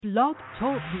Blog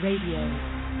Talk Radio.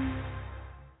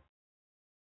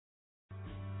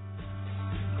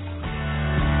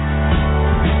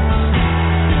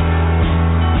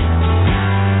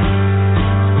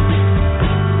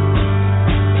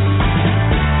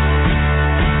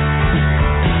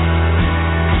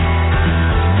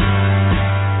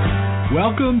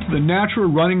 Welcome to the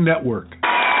Natural Running Network.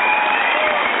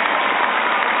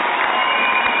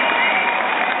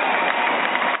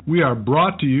 We are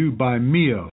brought to you by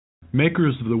Mio,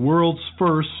 makers of the world's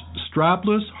first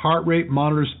strapless heart rate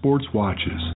monitor sports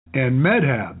watches, and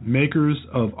MedHab, makers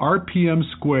of RPM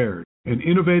Squared, an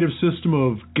innovative system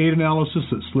of gait analysis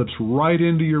that slips right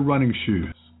into your running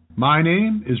shoes. My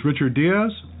name is Richard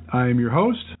Diaz. I am your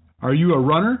host. Are you a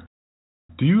runner?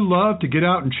 Do you love to get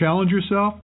out and challenge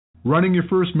yourself? Running your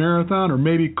first marathon, or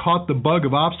maybe caught the bug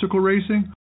of obstacle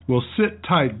racing? Well, sit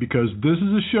tight, because this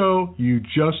is a show you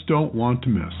just don't want to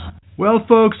miss. Well,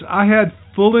 folks, I had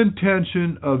full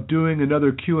intention of doing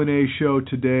another Q&A show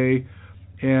today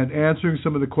and answering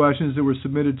some of the questions that were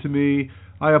submitted to me.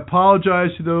 I apologize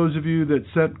to those of you that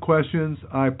sent questions.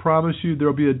 I promise you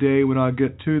there'll be a day when I'll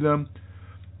get to them.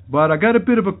 But I got a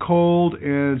bit of a cold,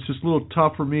 and it's just a little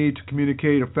tough for me to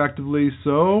communicate effectively,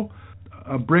 so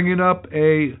I'm bringing up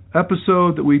a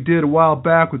episode that we did a while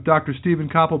back with Dr. Stephen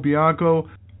Capobianco.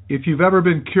 If you've ever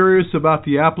been curious about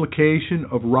the application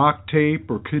of rock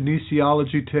tape or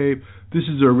kinesiology tape, this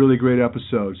is a really great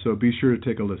episode, so be sure to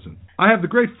take a listen. I have the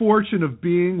great fortune of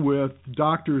being with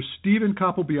Dr. Stephen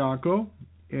Capobianco,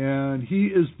 and he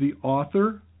is the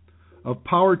author of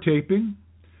Power Taping.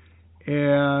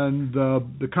 And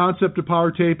the concept of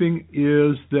power taping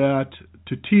is that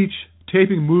to teach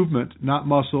taping movement, not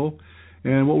muscle,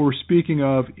 and what we're speaking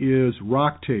of is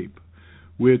rock tape,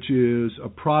 which is a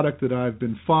product that I've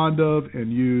been fond of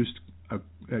and used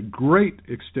at great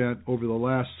extent over the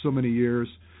last so many years.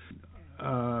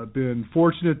 Been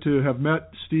fortunate to have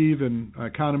met Steve, and I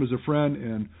count him as a friend.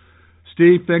 And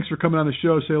Steve, thanks for coming on the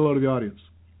show. Say hello to the audience.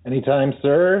 Anytime,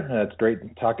 sir. It's great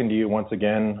talking to you once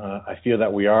again. I feel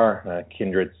that we are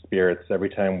kindred spirits. Every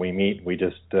time we meet, we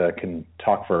just can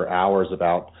talk for hours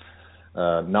about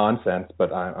nonsense,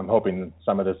 but I'm hoping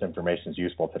some of this information is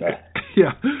useful today.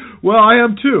 Yeah, well, I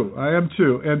am too.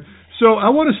 And so I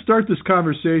want to start this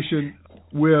conversation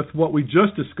with what we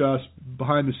just discussed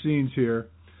behind the scenes here,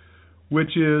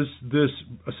 which is this,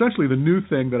 essentially the new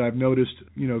thing that I've noticed,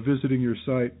 visiting your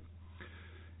site,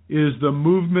 is the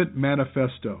movement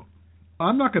manifesto.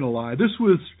 I'm not going to lie, this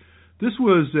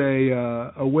was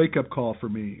a wake-up call for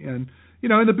me. And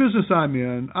in the business I'm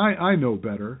in, I know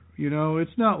better.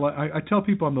 It's not like I tell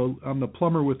people I'm the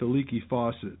plumber with the leaky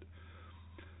faucet.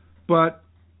 But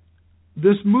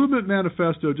this movement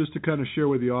manifesto, just to kind of share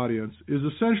with the audience, is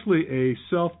essentially a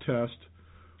self-test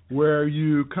where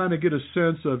you kind of get a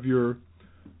sense of your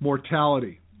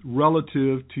mortality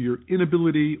relative to your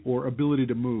inability or ability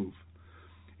to move.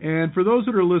 And for those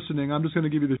that are listening, I'm just going to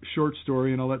give you the short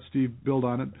story, and I'll let Steve build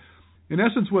on it. In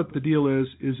essence, what the deal is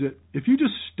that if you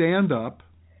just stand up,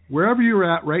 wherever you're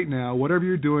at right now, whatever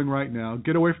you're doing right now,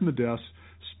 get away from the desk,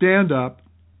 stand up,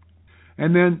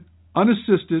 and then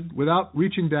unassisted, without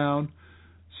reaching down,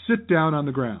 sit down on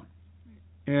the ground.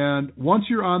 And once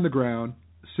you're on the ground,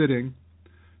 sitting,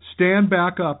 stand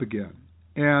back up again.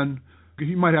 And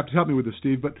you might have to help me with this,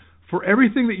 Steve, but for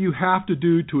everything that you have to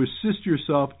do to assist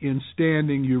yourself in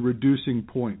standing, you're reducing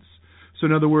points. So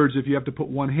in other words, if you have to put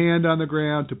one hand on the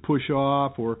ground to push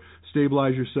off or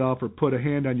stabilize yourself, or put a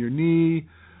hand on your knee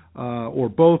or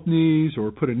both knees,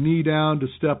 or put a knee down to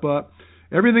step up,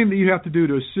 everything that you have to do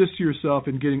to assist yourself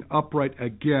in getting upright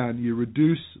again, you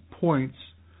reduce points.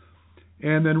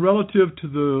 And then relative to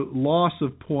the loss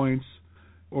of points,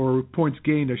 or points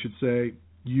gained, I should say,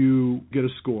 you get a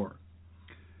score.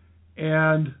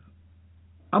 And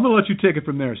I'm going to let you take it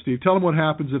from there, Steve. Tell them what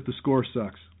happens if the score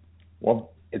sucks.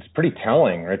 Well, it's pretty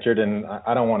telling, Richard, and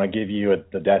I don't want to give you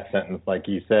the death sentence like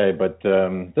you say, but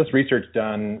this research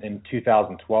done in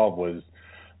 2012 was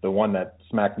the one that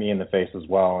smacked me in the face as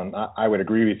well. And I would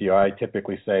agree with you. I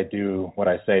typically say, do what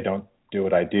I say, don't do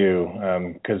what I do,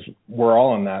 because we're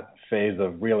all in that phase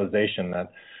of realization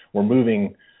that we're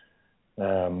moving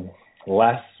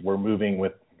less, we're moving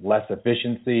with less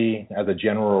efficiency as a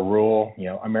general rule.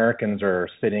 Americans are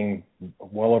sitting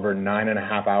well over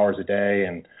 9.5 hours a day,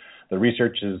 and the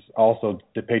research is also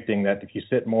depicting that if you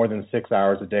sit more than 6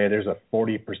 hours a day, there's a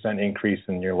 40% increase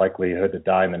in your likelihood to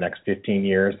die in the next 15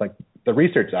 years. Like, the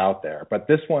research's out there, but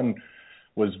this one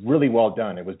was really well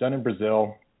done. It was done in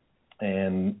Brazil,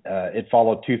 and it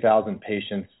followed 2,000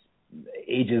 patients,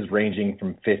 ages ranging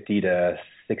from 50 to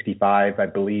 65, I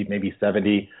believe, maybe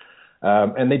 70.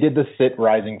 And they did the sit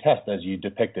rising test as you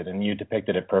depicted, and you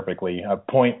depicted it perfectly. A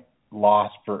point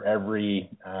lost for every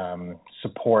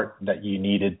support that you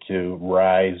needed to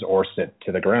rise or sit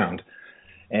to the ground.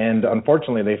 And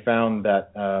unfortunately, they found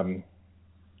that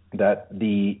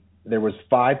there was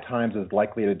 5 times as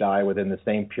likely to die within the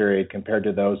same period compared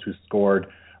to those who scored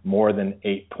more than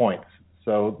 8 points.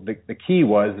 So the key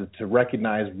was to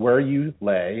recognize where you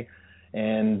lay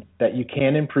and that you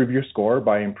can improve your score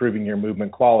by improving your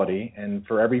movement quality. And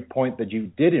for every point that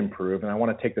you did improve, and I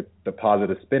want to take the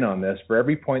positive spin on this, for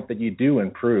every point that you do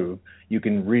improve, you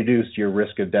can reduce your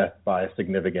risk of death by a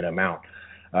significant amount.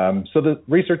 So the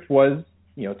research was,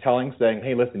 telling, saying,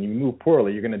 hey, listen, you move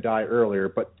poorly, you're going to die earlier.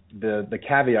 But the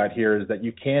caveat here is that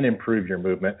you can improve your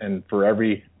movement. And for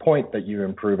every point that you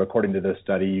improve, according to this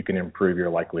study, you can improve your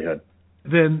likelihood.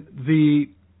 Then the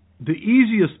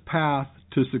easiest path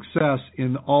to success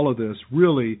in all of this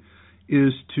really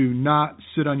is to not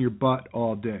sit on your butt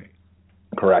all day.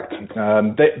 Correct.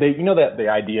 That the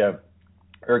idea of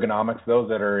ergonomics, those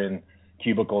that are in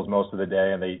cubicles most of the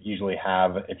day, and they usually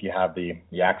have, if you have the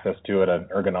access to it, an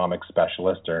ergonomic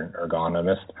specialist or an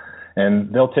ergonomist,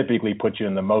 and they'll typically put you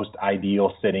in the most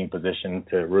ideal sitting position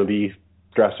to relieve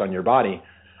stress on your body.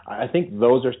 I think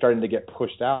those are starting to get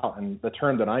pushed out, and the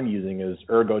term that I'm using is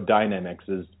ergodynamics,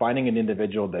 is finding an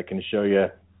individual that can show you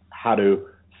how to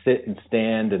sit and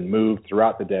stand and move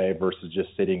throughout the day versus just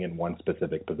sitting in one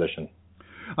specific position.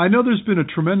 I know there's been a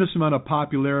tremendous amount of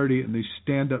popularity in these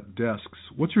stand-up desks.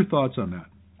 What's your thoughts on that?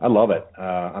 I love it.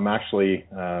 I'm actually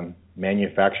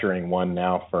manufacturing one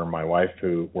now for my wife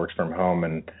who works from home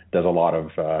and does a lot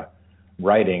of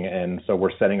writing, and so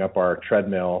we're setting up our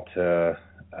treadmill to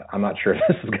I'm not sure if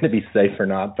this is going to be safe or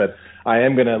not, but I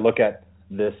am going to look at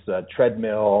this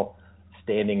treadmill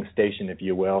standing station, if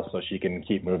you will, so she can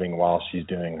keep moving while she's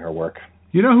doing her work.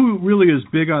 You know who really is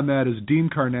big on that is Dean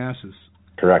Karnazes.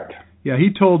 Correct. Yeah, he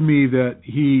told me that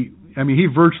he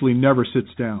virtually never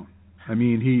sits down. I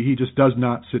mean, he just does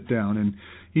not sit down, and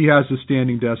he has a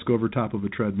standing desk over top of a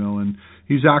treadmill, and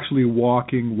he's actually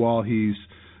walking while he's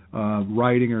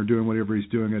writing or doing whatever he's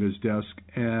doing at his desk.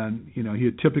 And,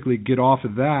 he'd typically get off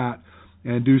of that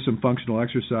and do some functional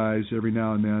exercise every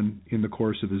now and then in the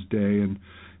course of his day, and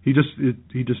he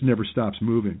just never stops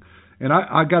moving. And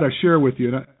I got to share with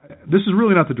you, and this is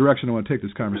really not the direction I want to take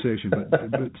this conversation, but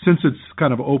since it's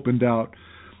kind of opened out,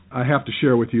 I have to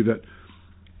share with you that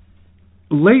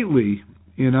lately,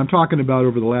 and I'm talking about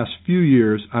over the last few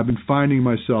years, I've been finding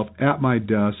myself at my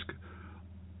desk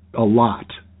a lot.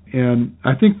 And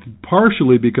I think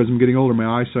partially because I'm getting older,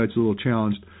 my eyesight's a little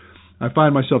challenged. I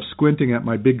find myself squinting at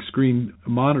my big screen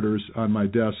monitors on my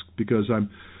desk because I'm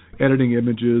editing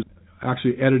images,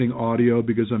 actually editing audio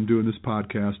because I'm doing this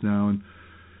podcast now, and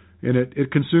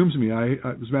it consumes me. As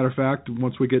a matter of fact,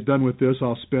 once we get done with this,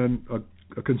 I'll spend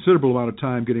a considerable amount of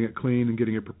time getting it clean and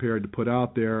getting it prepared to put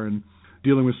out there and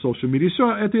dealing with social media.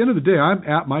 So at the end of the day, I'm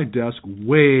at my desk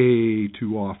way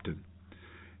too often.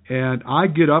 And I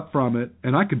get up from it,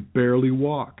 and I could barely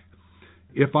walk.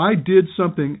 If I did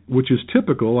something, which is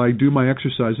typical, I do my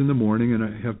exercise in the morning,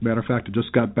 and matter of fact, I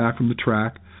just got back from the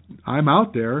track. I'm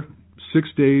out there 6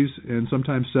 days and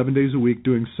sometimes 7 days a week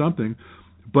doing something,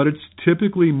 but it's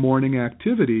typically morning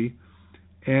activity,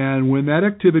 and when that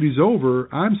activity's over,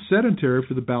 I'm sedentary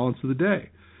for the balance of the day.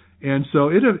 And so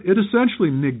it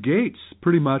essentially negates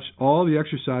pretty much all the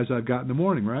exercise I've got in the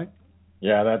morning, right?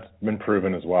 Yeah, that's been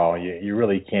proven as well. You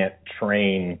really can't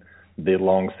train the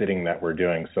long sitting that we're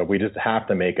doing. So we just have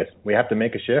to make a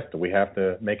shift. We have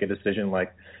to make a decision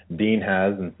like Dean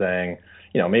has and saying,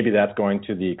 maybe that's going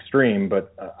to the extreme,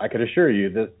 but I could assure you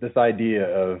this idea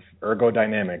of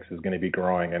ergodynamics is going to be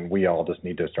growing, and we all just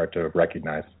need to start to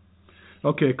recognize.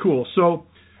 Okay, cool. So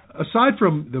aside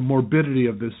from the morbidity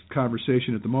of this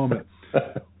conversation at the moment,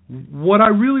 what I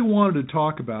really wanted to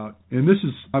talk about, and this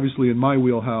is obviously in my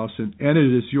wheelhouse, and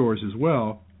it is yours as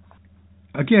well,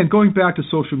 again, going back to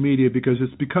social media because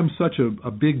it's become such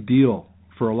a big deal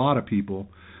for a lot of people,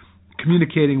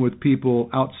 communicating with people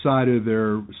outside of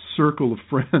their circle of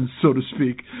friends, so to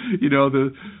speak,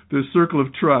 the circle of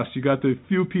trust. You got the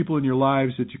few people in your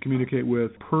lives that you communicate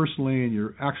with personally and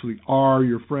you actually are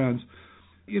your friends.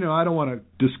 I don't want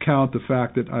to discount the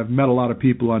fact that I've met a lot of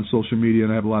people on social media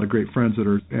and I have a lot of great friends that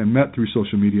are and met through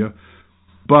social media.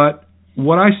 But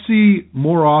what I see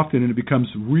more often, and it becomes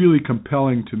really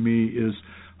compelling to me, is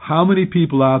how many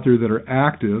people out there that are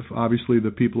active, obviously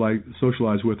the people I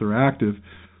socialize with are active,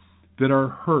 that are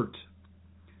hurt.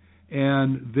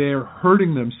 And they're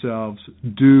hurting themselves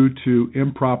due to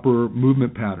improper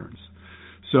movement patterns.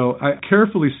 So I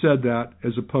carefully said that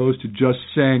as opposed to just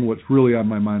saying what's really on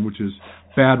my mind, which is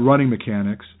bad running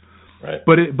mechanics. Right.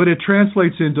 But it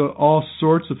translates into all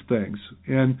sorts of things.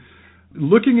 And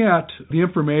looking at the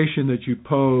information that you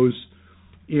pose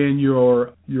in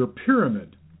your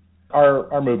pyramid.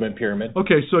 Our movement pyramid.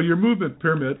 Okay, so your movement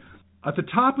pyramid, at the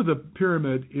top of the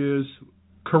pyramid is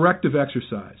corrective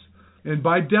exercise. And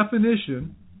by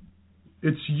definition,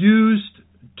 it's used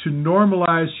to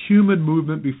normalize human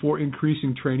movement before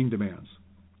increasing training demands.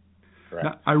 Correct.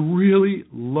 Now, I really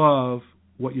love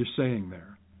what you're saying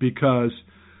there because,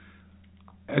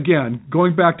 again,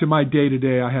 going back to my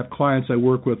day-to-day, I have clients I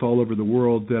work with all over the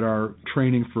world that are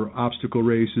training for obstacle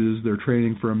races, they're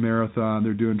training for a marathon,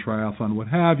 they're doing triathlon, what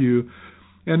have you.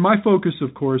 And my focus,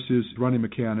 of course, is running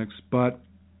mechanics, but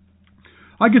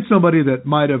I get somebody that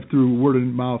might have, through word of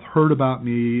mouth, heard about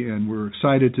me and were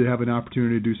excited to have an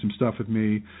opportunity to do some stuff with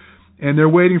me, and they're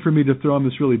waiting for me to throw them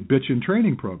this really bitchin'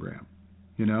 training program,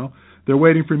 you know? They're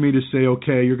waiting for me to say,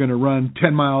 okay, you're going to run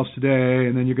 10 miles today,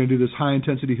 and then you're going to do this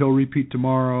high-intensity hill repeat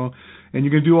tomorrow, and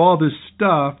you're going to do all this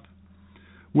stuff,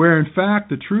 where, in fact,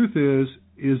 the truth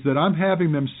is that I'm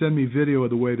having them send me video of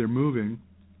the way they're moving,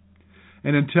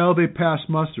 and until they pass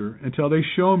muster, until they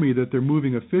show me that they're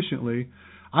moving efficiently,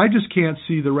 I just can't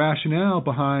see the rationale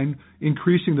behind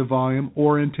increasing the volume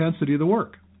or intensity of the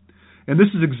work. And this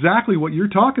is exactly what you're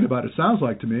talking about, it sounds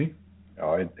like to me.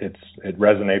 Oh, it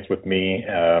resonates with me.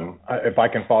 If I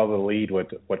can follow the lead with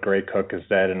what Gray Cook has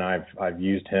said, and I've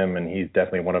used him, and he's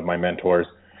definitely one of my mentors.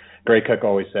 Gray Cook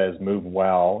always says, move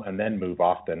well and then move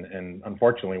often. And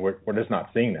unfortunately, we're just not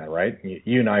seeing that, right?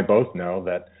 You and I both know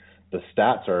that the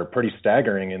stats are pretty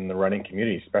staggering in the running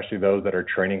community, especially those that are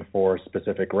training for a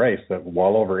specific race, that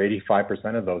well over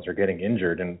 85% of those are getting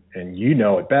injured. And you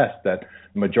know it best that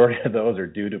the majority of those are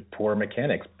due to poor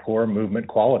mechanics, poor movement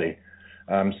quality.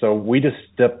 So we just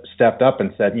stepped up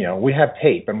and said, we have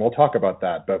tape, and we'll talk about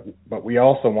that, but we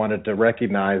also wanted to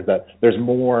recognize that there's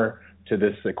more to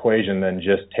this equation than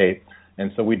just tape.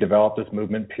 And so we developed this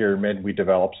movement pyramid. We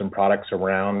developed some products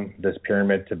around this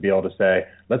pyramid to be able to say,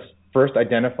 let's first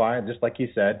identify, just like you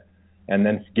said, and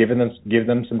then give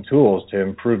them some tools to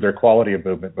improve their quality of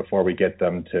movement before we get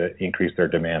them to increase their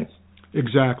demands.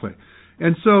 Exactly.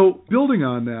 And so building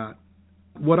on that,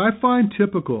 what I find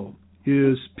typical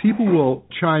is people will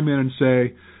chime in and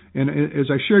say, and as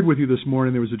I shared with you this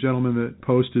morning, there was a gentleman that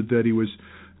posted that he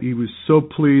was so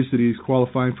pleased that he's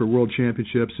qualifying for world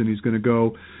championships and he's going to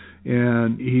go,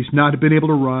 and he's not been able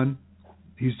to run.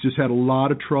 He's just had a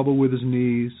lot of trouble with his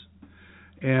knees,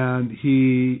 and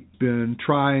he's been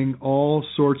trying all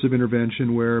sorts of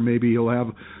intervention where maybe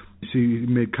he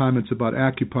made comments about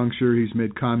acupuncture. He's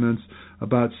made comments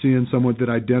about seeing someone that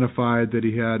identified that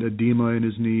he had edema in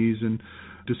his knees, and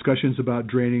discussions about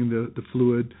draining the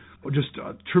fluid. Just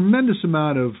a tremendous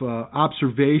amount of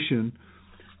observation,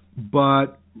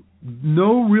 but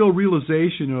no real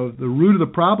realization of the root of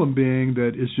the problem being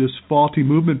that it's just faulty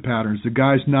movement patterns. The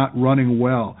guy's not running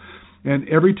well. And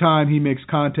every time he makes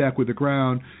contact with the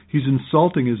ground, he's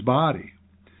insulting his body.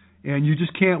 And you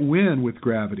just can't win with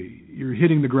gravity. You're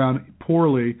hitting the ground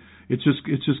poorly. It's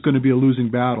just going to be a losing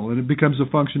battle. And it becomes a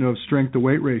function of strength to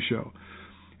weight ratio.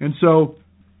 And so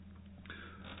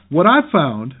what I've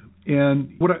found,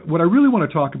 and what I really want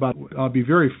to talk about, I'll be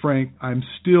very frank, I'm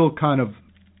still kind of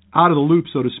out of the loop,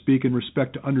 so to speak, in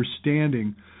respect to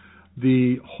understanding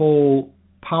the whole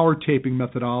power taping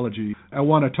methodology. I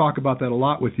want to talk about that a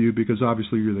lot with you because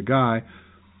obviously you're the guy.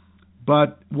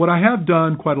 But what I have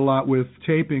done quite a lot with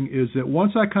taping is that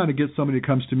once I kind of get somebody who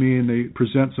comes to me and they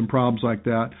present some problems like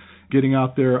that, getting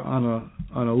out there on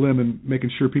a limb and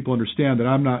making sure people understand that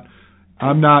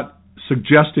I'm not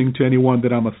suggesting to anyone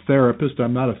that I'm a therapist.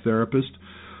 I'm not a therapist,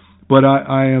 but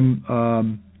I'm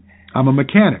a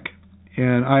mechanic,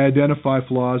 and I identify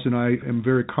flaws, and I am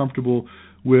very comfortable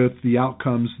with the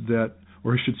outcomes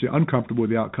or I should say uncomfortable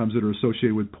with the outcomes that are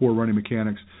associated with poor running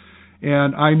mechanics.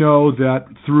 And I know that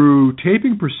through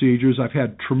taping procedures, I've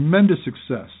had tremendous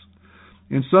success.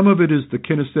 And some of it is the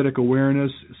kinesthetic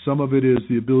awareness. Some of it is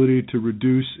the ability to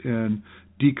reduce and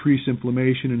decrease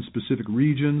inflammation in specific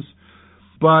regions.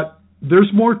 But there's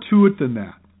more to it than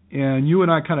that. And you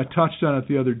and I kind of touched on it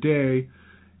the other day,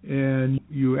 and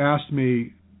you asked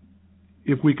me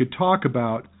if we could talk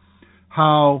about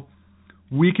how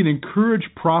we can encourage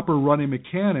proper running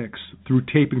mechanics through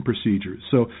taping procedures.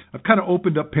 So I've kind of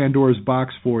opened up Pandora's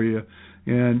box for you,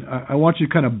 and I want you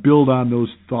to kind of build on those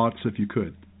thoughts if you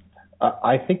could.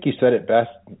 I think you said it best,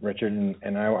 Richard,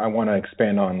 and I want to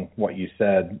expand on what you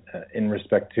said in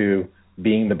respect to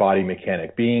being the body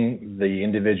mechanic, being the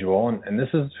individual, and this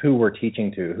is who we're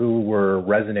teaching to, who we're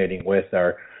resonating with,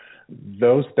 are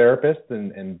those therapists,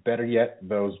 and better yet,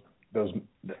 those.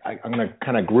 I'm going to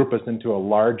kind of group us into a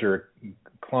larger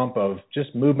clump of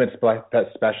just movement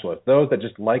specialists, those that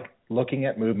just like looking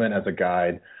at movement as a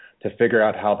guide to figure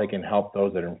out how they can help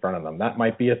those that are in front of them. That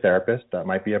might be a therapist, that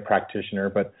might be a practitioner,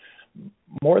 but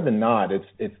more than not,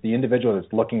 it's the individual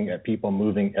that's looking at people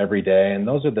moving every day, and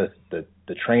those are the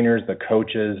trainers, the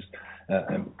coaches,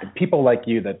 and people like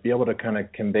you that be able to kind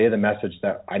of convey the message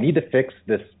that I need to fix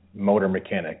this motor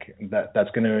mechanic, that's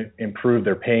going to improve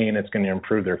their pain, it's going to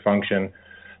improve their function.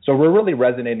 So we're really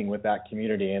resonating with that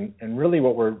community, and really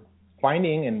what we're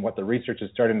finding and what the research is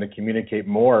starting to communicate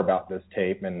more about this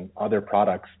tape and other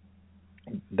products,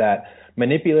 that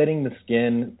manipulating the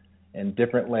skin and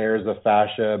different layers of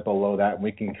fascia below that, and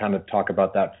we can kind of talk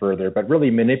about that further, but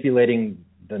really manipulating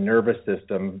the nervous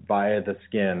system via the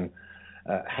skin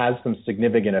has some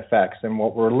significant effects. And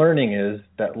what we're learning is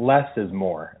that less is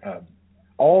more.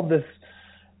 All this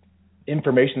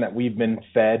information that we've been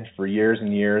fed for years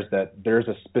and years, that there's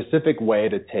a specific way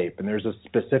to tape and there's a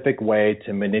specific way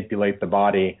to manipulate the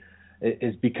body,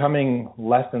 is becoming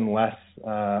less and less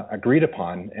agreed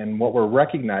upon. And what we're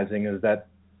recognizing is that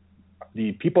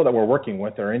the people that we're working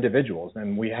with are individuals,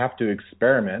 and we have to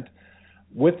experiment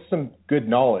with some good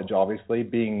knowledge, obviously,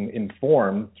 being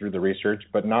informed through the research,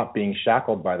 but not being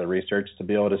shackled by the research, to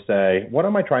be able to say, what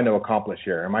am I trying to accomplish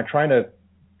here? Am I trying to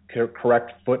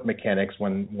correct foot mechanics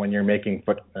when you're making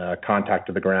foot contact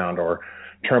to the ground, or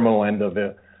terminal end of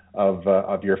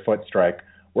your foot strike?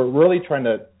 We're really trying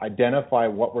to identify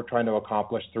what we're trying to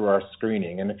accomplish through our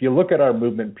screening. And if you look at our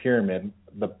movement pyramid,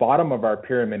 the bottom of our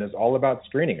pyramid is all about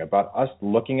screening, about us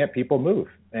looking at people move.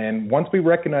 And once we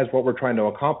recognize what we're trying to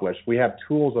accomplish, we have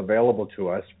tools available to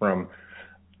us, from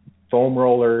foam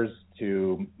rollers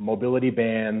to mobility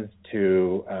bands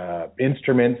to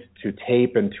instruments to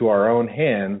tape and to our own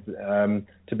hands,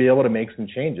 to be able to make some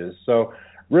changes. So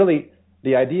really,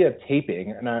 the idea of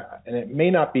taping, and it may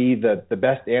not be the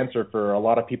best answer for a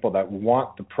lot of people that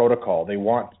want the protocol. They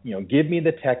want, give me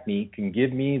the technique and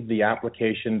give me the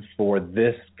application for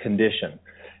this condition.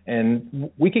 And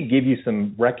we could give you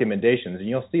some recommendations, and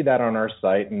you'll see that on our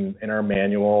site and in our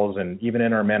manuals and even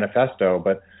in our manifesto.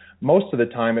 But most of the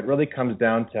time, it really comes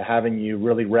down to having you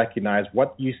really recognize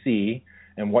what you see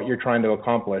and what you're trying to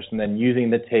accomplish, and then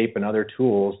using the tape and other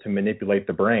tools to manipulate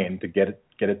the brain to get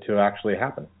it to actually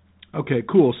happen. Okay,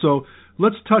 cool. So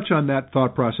let's touch on that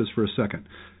thought process for a second.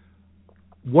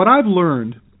 What I've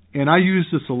learned, and I use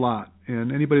this a lot, and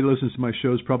anybody who listens to my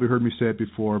show has probably heard me say it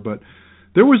before, but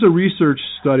there was a research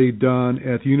study done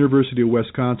at the University of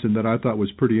Wisconsin that I thought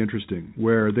was pretty interesting,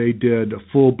 where they did a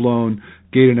full-blown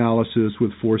gait analysis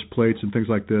with force plates and things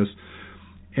like this.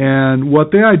 And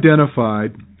what they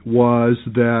identified was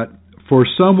that for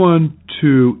someone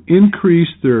to increase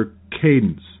their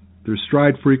cadence, their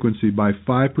stride frequency, by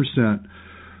 5%,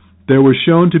 there was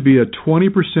shown to be a 20%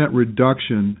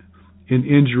 reduction in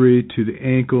injury to the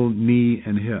ankle, knee,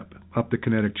 and hip up the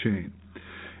kinetic chain.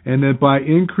 And then by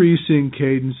increasing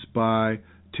cadence by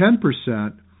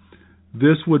 10%,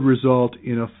 this would result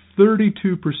in a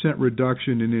 32%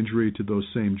 reduction in injury to those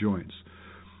same joints.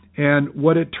 And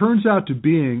what it turns out to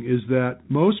being is that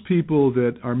most people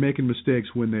that are making mistakes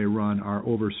when they run are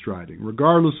overstriding,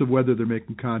 regardless of whether they're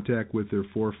making contact with their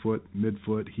forefoot,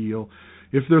 midfoot, heel.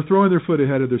 If they're throwing their foot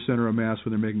ahead of their center of mass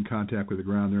when they're making contact with the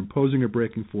ground, they're imposing a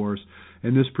braking force,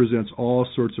 and this presents all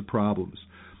sorts of problems.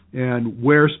 And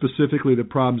where specifically the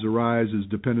problems arise is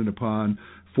dependent upon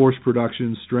force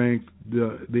production, strength,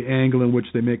 the angle in which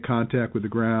they make contact with the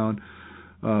ground,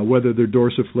 whether they're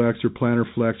dorsiflex or plantar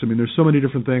flex. I mean, there's so many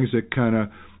different things that kind of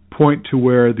point to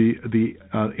where the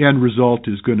end result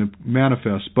is going to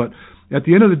manifest. But at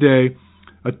the end of the day,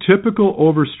 a typical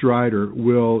overstrider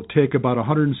will take about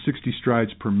 160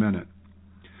 strides per minute.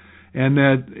 And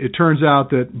that it turns out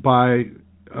that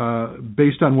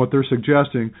based on what they're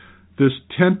suggesting, this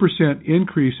 10%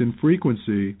 increase in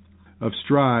frequency of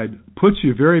stride puts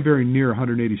you very, very near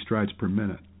 180 strides per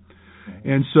minute.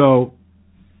 And so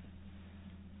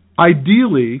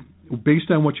ideally, based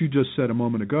on what you just said a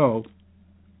moment ago,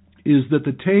 is that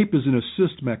the tape is an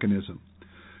assist mechanism.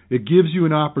 It gives you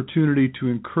an opportunity to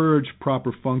encourage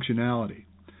proper functionality,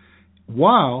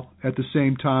 while at the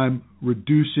same time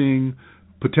reducing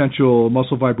potential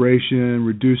muscle vibration,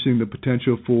 reducing the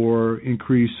potential for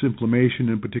increased inflammation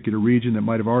in a particular region that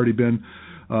might have already been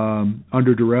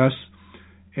under duress.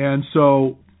 And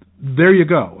so there you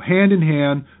go, hand in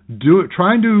hand,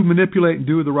 trying to manipulate and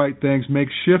do the right things, make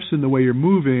shifts in the way you're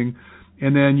moving,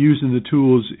 and then using the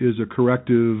tools is a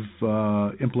corrective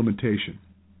implementation.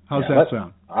 How's that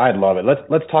sound? I'd love it.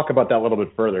 Let's talk about that a little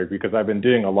bit further, because I've been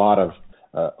doing a lot of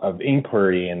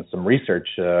inquiry and some research,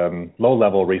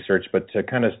 low-level research, but to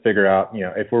kind of figure out,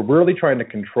 if we're really trying to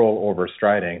control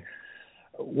overstriding,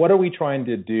 what are we trying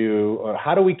to do?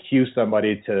 How do we cue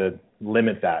somebody to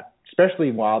limit that,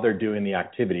 especially while they're doing the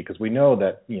activity? Because we know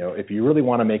that, if you really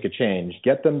want to make a change,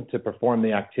 get them to perform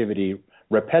the activity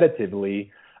repetitively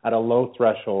at a low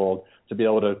threshold to be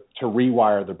able to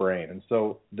rewire the brain. And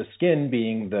so the skin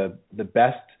being the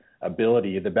best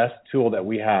ability, the best tool that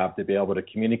we have to be able to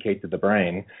communicate to the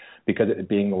brain, because it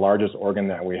being the largest organ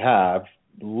that we have,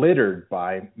 littered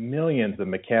by millions of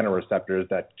mechanoreceptors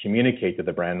that communicate to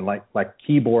the brain, like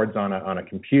keyboards on a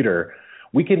computer.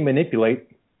 We can manipulate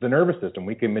the nervous system.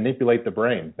 We can manipulate the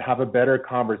brain, have a better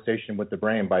conversation with the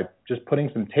brain by just putting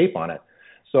some tape on it.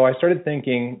 So I started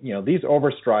thinking, these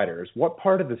overstriders, what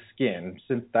part of the skin,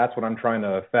 since that's what I'm trying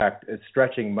to affect, is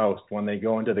stretching most when they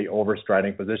go into the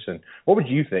overstriding position? What would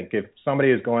you think if somebody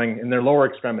is going in their lower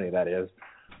extremity, that is,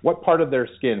 what part of their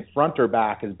skin, front or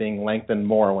back, is being lengthened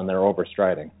more when they're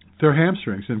overstriding? Their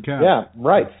hamstrings and calves. Yeah,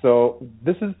 right. So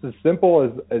this is as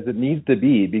simple as it needs to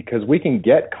be, because we can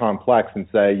get complex and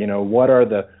say, what are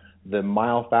the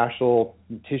myofascial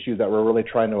tissues that we're really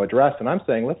trying to address. And I'm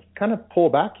saying, let's kind of pull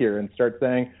back here and start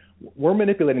saying, we're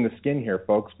manipulating the skin here,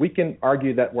 folks. We can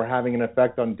argue that we're having an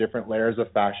effect on different layers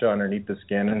of fascia underneath the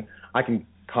skin, and I can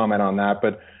comment on that.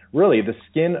 But really, the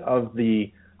skin of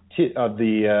the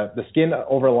skin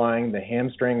overlying the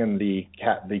hamstring and the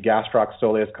gastroc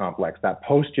soleus complex, that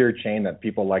posterior chain that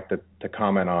people like to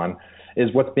comment on, is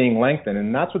what's being lengthened,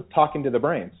 and that's what's talking to the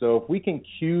brain. So if we can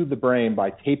cue the brain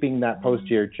by taping that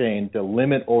posterior chain to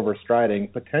limit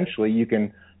overstriding, potentially you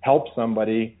can help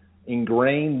somebody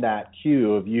ingrain that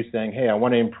cue of you saying, hey, I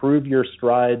want to improve your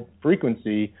stride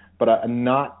frequency, but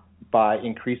not by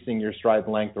increasing your stride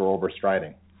length or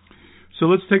overstriding. So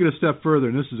let's take it a step further,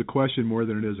 and this is a question more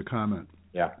than it is a comment.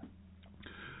 Yeah.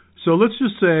 So let's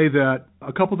just say that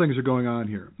a couple things are going on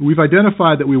here. We've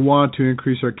identified that we want to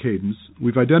increase our cadence.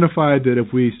 We've identified that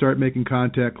if we start making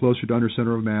contact closer to under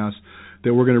center of mass,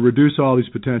 that we're going to reduce all these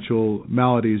potential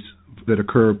maladies that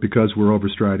occur because we're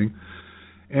overstriding.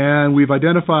 And we've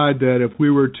identified that if we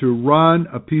were to run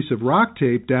a piece of rock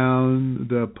tape down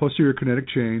the posterior kinetic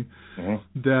chain,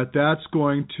 that's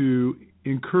going to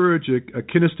encourage a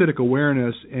kinesthetic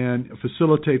awareness and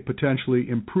facilitate potentially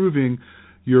improving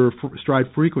your stride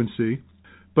frequency.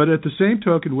 But at the same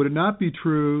token, would it not be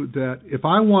true that if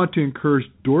I want to encourage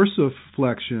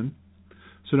dorsiflexion,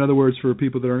 so in other words, for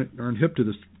people that aren't hip to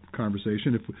this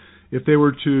conversation, if they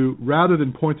were to, rather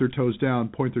than point their toes down,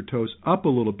 point their toes up a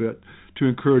little bit to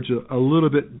encourage a little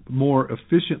bit more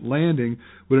efficient landing,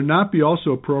 would it not be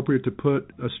also appropriate to put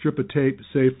a strip of tape,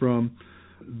 say, from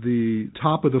the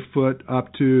top of the foot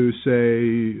up to,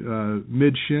 say,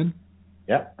 mid-shin?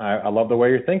 Yeah, I love the way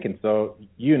you're thinking. So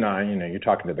you and I, you're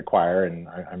talking to the choir, and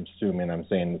I'm assuming I'm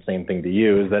saying the same thing to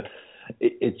you, is that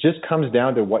it just comes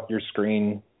down to what your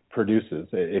screen produces.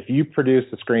 If you produce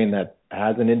a screen that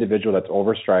has an individual that's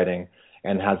overstriding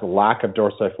and has a lack of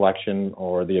dorsiflexion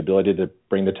or the ability to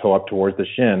bring the toe up towards the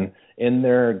shin in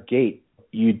their gait,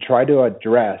 you try to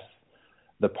address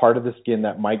the part of the skin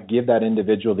that might give that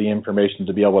individual the information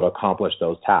to be able to accomplish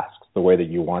those tasks the way that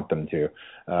you want them to.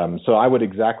 So I would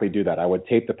exactly do that. I would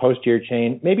tape the posterior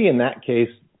chain, maybe in that case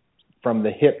from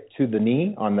the hip to the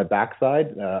knee on the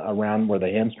backside, around where the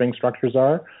hamstring structures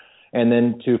are, and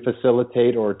then to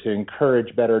facilitate or to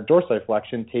encourage better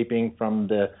dorsiflexion, taping from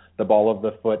the ball of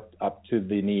the foot up to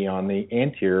the knee on the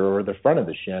anterior or the front of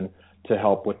the shin to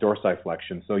help with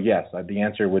dorsiflexion. So yes, the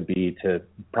answer would be to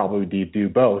probably do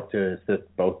both to assist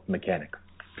both mechanics.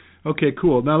 Okay,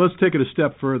 cool. Now let's take it a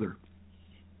step further.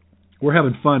 We're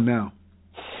having fun now.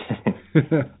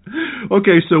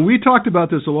 Okay, so we talked about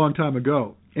this a long time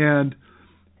ago, and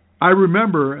I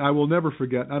remember, I will never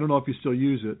forget, I don't know if you still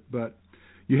use it, but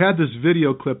you had this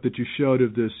video clip that you showed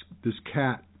of this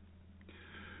cat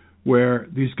where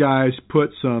these guys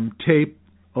put some tape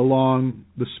along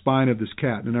the spine of this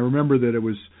cat. And I remember that it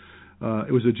was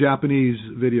a Japanese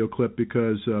video clip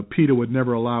because PETA would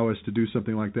never allow us to do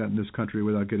something like that in this country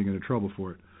without getting into trouble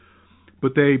for it.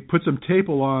 But they put some tape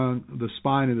along the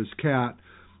spine of this cat,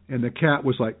 and the cat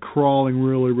was like crawling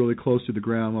really, really close to the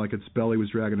ground, like its belly was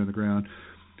dragging on the ground.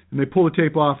 And they pull the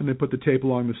tape off, and they put the tape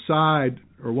along the side,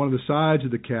 or one of the sides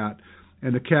of the cat,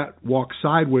 and the cat walked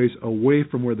sideways away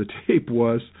from where the tape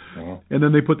was. Uh-huh. And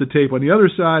then they put the tape on the other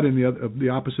side, and the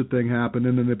opposite thing happened.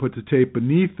 And then they put the tape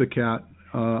beneath the cat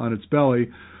on its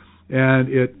belly, and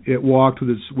it walked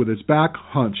with its back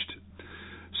hunched.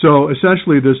 So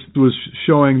essentially, this was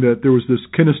showing that there was this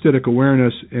kinesthetic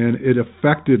awareness, and it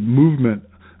affected movement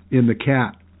in the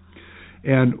cat.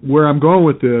 And where I'm going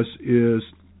with this is,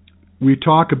 we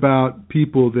talk about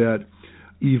people that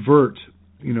evert,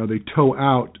 they toe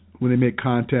out when they make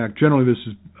contact. Generally, this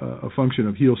is a function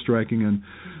of heel striking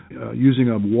and using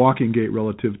a walking gait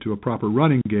relative to a proper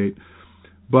running gait.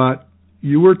 But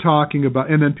you were talking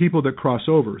about, and then people that cross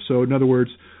over. So in other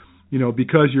words,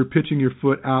 because you're pitching your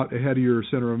foot out ahead of your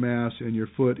center of mass and your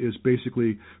foot is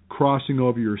basically crossing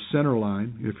over your center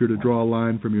line, if you're to draw a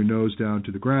line from your nose down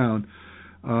to the ground,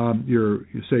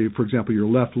 say, for example, your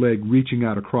left leg reaching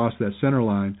out across that center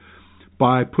line,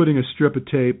 by putting a strip of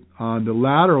tape on the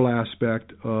lateral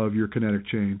aspect of your kinetic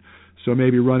chain, so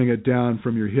maybe running it down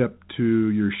from your hip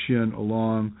to your shin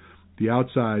along the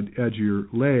outside edge of your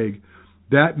leg,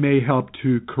 that may help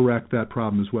to correct that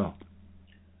problem as well.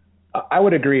 I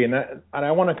would agree, and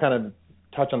I want to kind of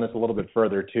touch on this a little bit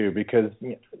further too, because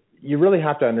you really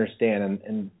have to understand,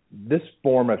 and this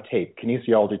form of tape,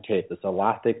 kinesiology tape, this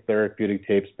elastic therapeutic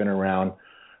tape's been around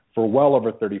for well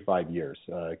over 35 years.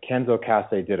 Kenzo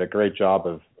Kase did a great job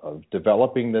of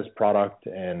developing this product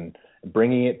and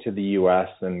bringing it to the U.S.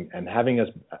 and having us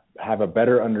have a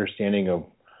better understanding of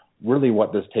really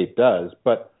what this tape does.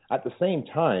 But at the same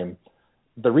time,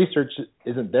 the research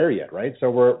isn't there yet, right? So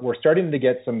we're starting to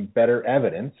get some better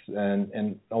evidence,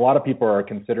 and a lot of people are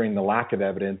considering the lack of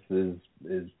evidence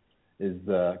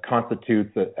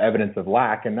constitutes evidence of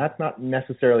lack, and that's not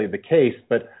necessarily the case.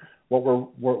 But what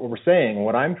we're saying,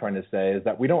 what I'm trying to say, is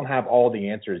that we don't have all the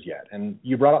answers yet. And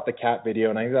you brought up the cat video,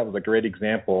 and I think that was a great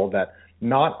example that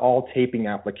not all taping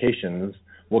applications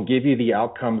will give you the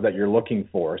outcomes that you're looking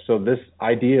for. So this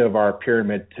idea of our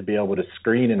pyramid to be able to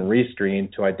screen and rescreen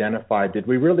to identify, did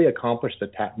we really accomplish the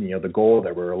goal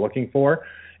that we were looking for,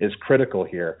 is critical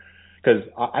here. Because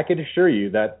I can assure you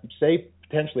that, say,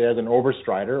 potentially as an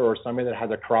overstrider or somebody that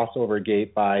has a crossover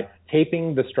gait, by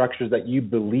taping the structures that you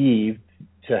believe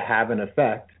to have an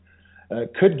effect,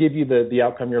 could give you the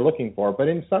outcome you're looking for, but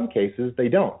in some cases they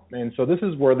don't. And so this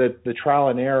is where the trial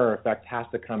and error effect has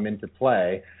to come into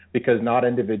play, because not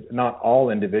all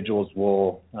individuals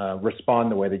will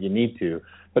respond the way that you need to.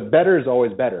 But better is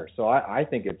always better. So I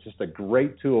think it's just a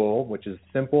great tool, which is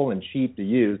simple and cheap to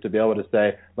use, to be able to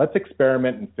say, let's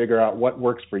experiment and figure out what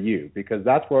works for you, because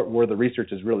that's where the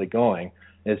research is really going,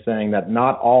 is saying that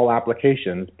not all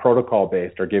applications,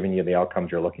 protocol-based, are giving you the outcomes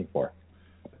you're looking for.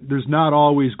 There's not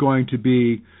always going to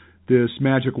be this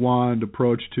magic wand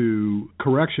approach to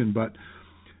correction, but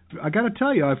I got to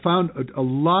tell you, I found a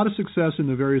lot of success in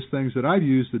the various things that I've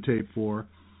used the tape for,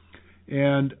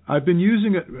 and I've been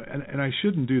using it, and I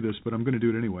shouldn't do this, but I'm going to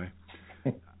do it anyway.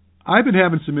 I've been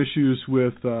having some issues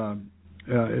with,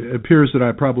 it appears that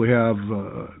I probably have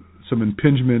some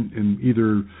impingement in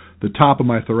either the top of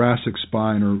my thoracic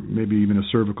spine or maybe even a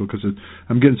cervical, because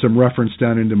I'm getting some reference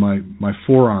down into my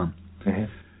forearm. Mm-hmm.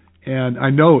 And I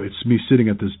know it's me sitting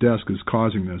at this desk is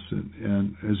causing this.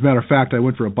 And as a matter of fact, I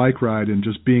went for a bike ride, and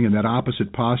just being in that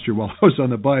opposite posture while I was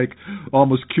on the bike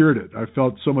almost cured it. I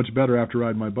felt so much better after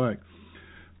riding my bike.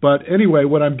 But anyway,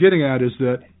 what I'm getting at is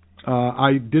that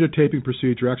I did a taping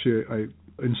procedure. Actually,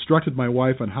 I instructed my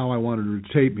wife on how I wanted her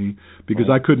to tape me,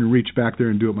 because I couldn't reach back there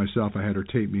and do it myself. I had her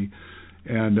tape me,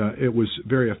 and it was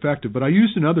very effective. But I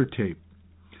used another tape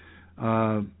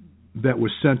that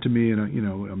was sent to me in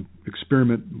a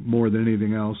experiment more than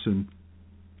anything else, and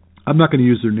I'm not going to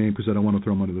use their name because I don't want to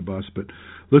throw them under the bus, but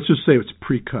let's just say it's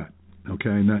pre-cut, okay,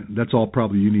 and that's all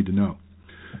probably you need to know,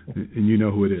 and you know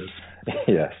who it is.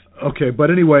 Yes. Okay, but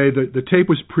anyway, the tape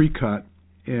was pre-cut,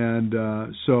 and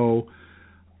so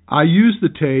I used the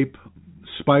tape,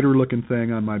 spider-looking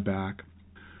thing on my back.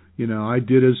 I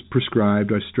did as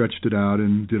prescribed. I stretched it out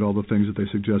and did all the things that they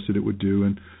suggested it would do,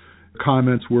 and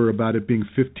comments were about it being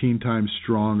 15 times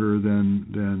stronger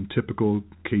than typical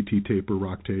KT tape or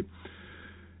rock tape.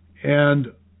 And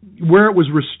where it was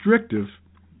restrictive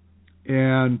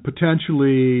and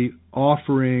potentially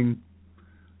offering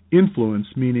influence,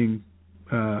 meaning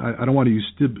I don't want to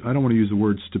use the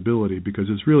word stability, because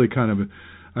it's really kind of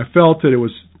I felt that it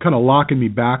was kind of locking me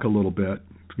back a little bit.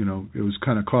 It was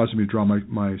kind of causing me to draw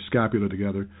my scapula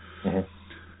together. Mm-hmm.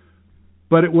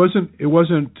 But it wasn't.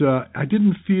 I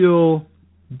didn't feel.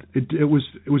 It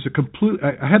was a complete.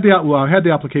 I had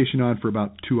the application on for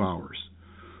about 2 hours,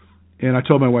 and I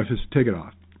told my wife, "I said, take it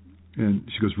off." And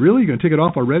she goes, "Really? You're going to take it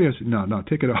off already?" I said, "No,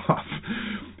 take it off."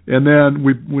 And then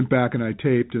we went back and I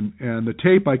taped, and the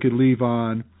tape I could leave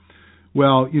on.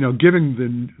 Well,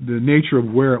 given the nature of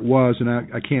where it was, and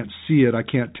I can't see it, I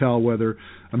can't tell whether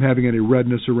I'm having any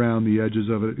redness around the edges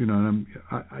of it. And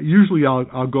usually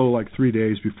I'll go like 3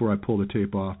 days before I pull the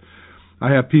tape off.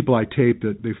 I have people I tape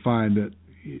that they find that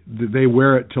they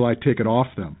wear it till I take it off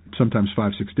them, sometimes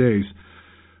 5-6 days.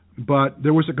 But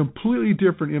there was a completely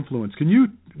different influence. Can you,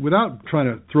 without trying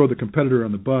to throw the competitor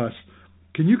on the bus,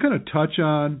 can you kind of touch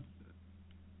on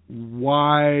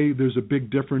why there's a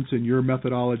big difference in your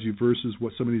methodology versus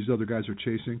what some of these other guys are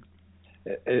chasing?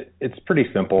 It's pretty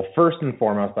simple. First and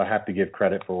foremost, I have to give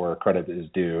credit for where credit is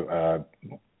due.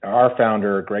 Our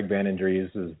founder, Greg Van Indries,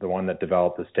 is the one that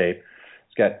developed this tape.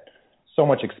 He's got so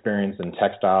much experience in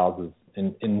textiles,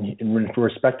 in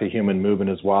respect to human movement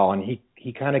as well. And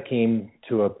he kind of came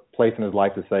to a place in his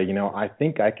life to say, I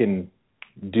think I can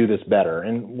do this better.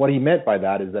 And what he meant by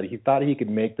that is that he thought he could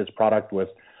make this product with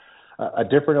a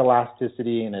different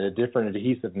elasticity and a different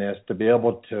adhesiveness to be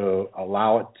able to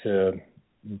allow it to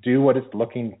do what it's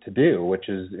looking to do, which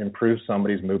is improve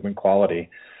somebody's movement quality.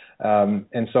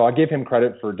 And so I give him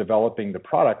credit for developing the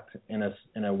product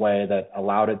in a way that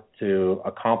allowed it to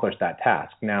accomplish that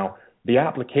task. Now, the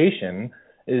application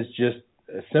is just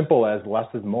as simple as less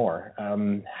is more.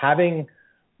 Having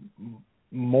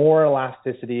more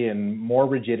elasticity and more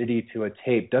rigidity to a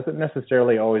tape doesn't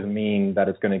necessarily always mean that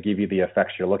it's going to give you the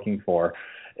effects you're looking for.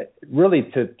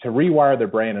 Really, to rewire the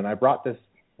brain, and I brought this,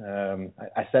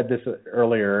 I said this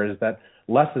earlier, is that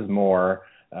less is more.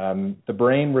 The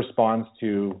brain responds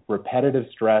to repetitive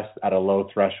stress at a low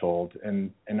threshold,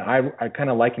 and I kind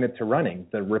of liken it to running.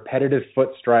 The repetitive foot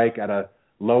strike at a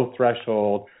low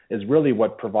threshold is really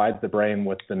what provides the brain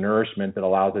with the nourishment that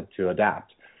allows it to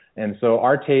adapt. And so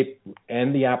our tape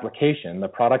and the application, the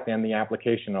product and the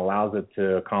application, allows it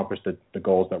to accomplish the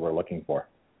goals that we're looking for.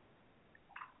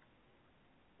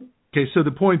 Okay, so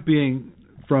the point being,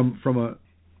 from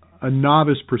a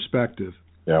novice perspective,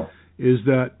 is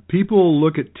that people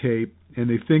look at tape and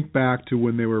they think back to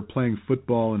when they were playing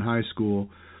football in high school,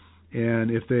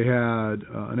 and if they had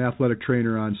an athletic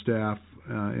trainer on staff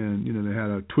and they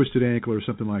had a twisted ankle or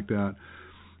something like that,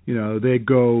 they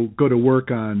go to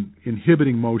work on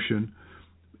inhibiting motion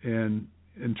and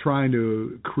trying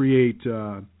to create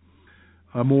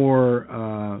a more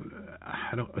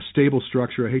a stable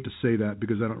structure. I hate to say that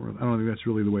because I don't think that's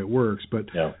really the way it works, but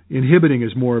inhibiting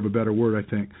is more of a better word, I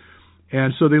think.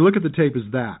 And so they look at the tape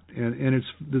as that, and it's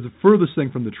the furthest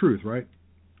thing from the truth, right?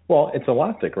 Well, it's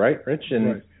elastic, right, Rich?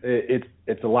 And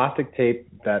it's elastic tape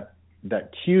that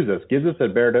cues us, gives us a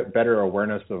better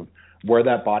awareness of where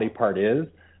that body part is,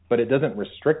 but it doesn't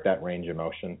restrict that range of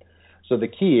motion. So the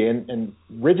key in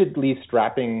rigidly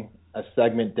strapping a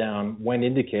segment down when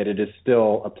indicated is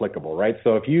still applicable, right?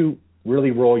 So if you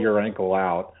really roll your ankle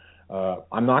out,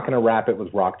 I'm not going to wrap it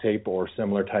with rock tape or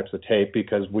similar types of tape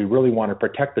because we really want to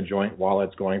protect the joint while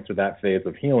it's going through that phase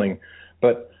of healing.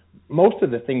 But most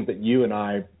of the things that you and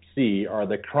I see are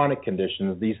the chronic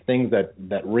conditions, these things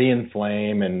that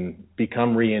re-inflame and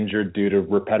become re-injured due to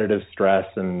repetitive stress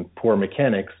and poor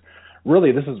mechanics.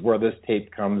 Really, this is where this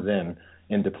tape comes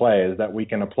into play, is that we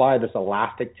can apply this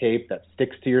elastic tape that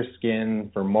sticks to your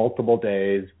skin for multiple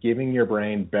days, giving your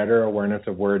brain better awareness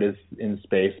of where it is in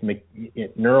space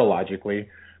neurologically,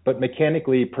 but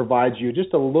mechanically provides you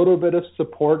just a little bit of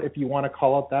support, if you want to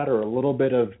call it that, or a little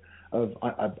bit of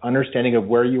understanding of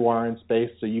where you are in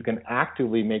space so you can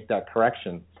actively make that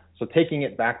correction. So taking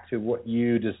it back to what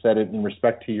you just said in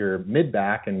respect to your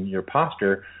mid-back and your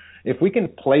posture, if we can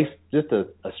place just a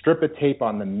strip of tape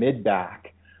on the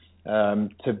mid-back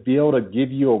to be able to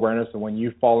give you awareness of when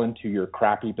you fall into your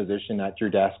crappy position at your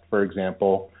desk, for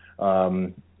example,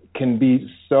 can be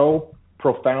so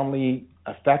profoundly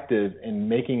effective in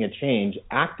making a change,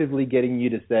 actively getting you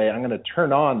to say, I'm going to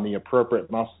turn on the appropriate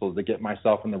muscles to get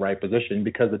myself in the right position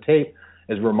because the tape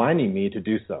is reminding me to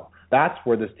do so. That's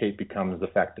where this tape becomes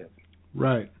effective.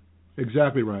 Right.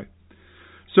 Exactly right.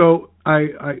 So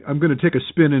I'm going to take a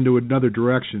spin into another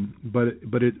direction, but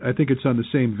I think it's on the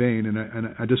same vein,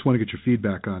 and I just want to get your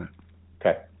feedback on it.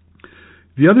 Okay.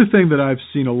 The other thing that I've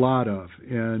seen a lot of,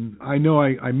 and I know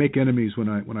I make enemies when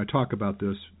I talk about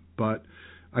this, but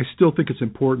I still think it's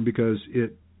important because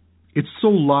it's so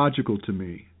logical to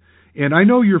me. And I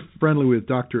know you're friendly with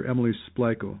Dr. Emily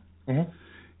Splico. Mm-hmm.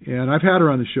 And I've had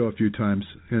her on the show a few times,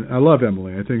 and I love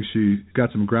Emily. I think she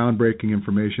got some groundbreaking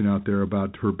information out there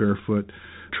about her barefoot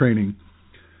training.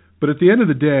 But at the end of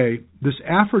the day, this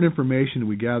afferent information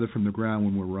we gather from the ground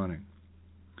when we're running,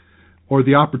 or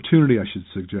the opportunity, I should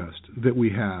suggest, that we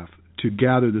have to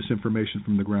gather this information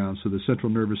from the ground so the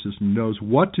central nervous system knows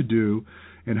what to do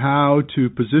and how to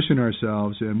position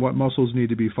ourselves and what muscles need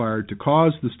to be fired to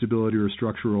cause the stability or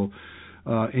structural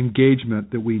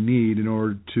engagement that we need in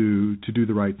order to do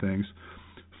the right things,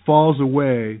 falls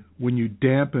away when you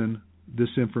dampen this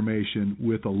information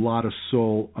with a lot of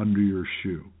sole under your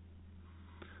shoe.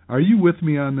 Are you with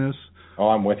me on this? Oh,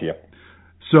 I'm with you.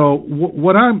 So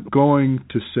what I'm going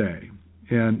to say,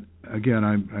 and again,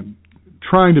 I'm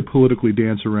trying to politically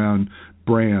dance around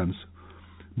brands,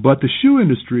 but the shoe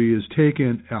industry has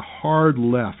taken a hard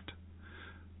left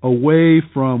away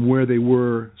from where they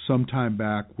were some time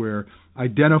back, where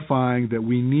identifying that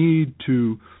we need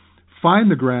to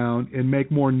find the ground and make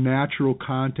more natural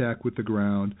contact with the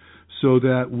ground so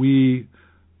that we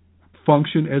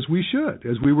function as we should,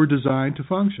 as we were designed to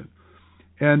function.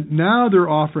 And now they're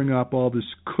offering up all this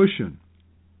cushion.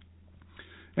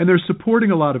 And they're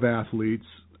supporting a lot of athletes,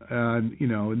 and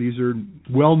these are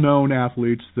well-known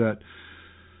athletes that,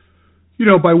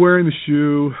 by wearing the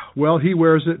shoe, well, he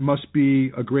wears it, must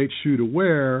be a great shoe to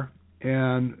wear.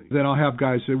 And then I'll have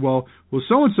guys say, well,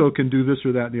 so-and-so can do this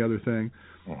or that and the other thing,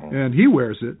 and he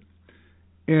wears it.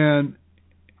 And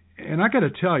I got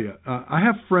to tell you, I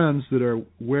have friends that are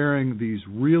wearing these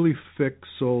really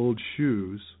thick-soled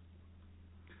shoes,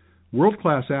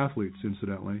 world-class athletes,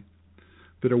 incidentally,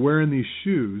 that are wearing these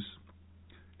shoes,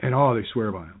 and they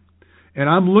swear by them. And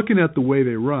I'm looking at the way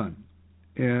they run.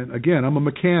 And again, I'm a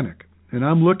mechanic, and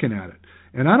I'm looking at it.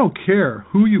 And I don't care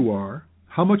who you are,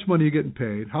 how much money you're getting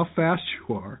paid, how fast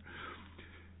you are.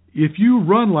 If you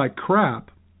run like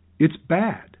crap, it's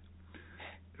bad,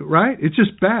 right? It's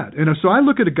just bad. And so I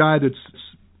look at a guy that's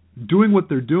doing what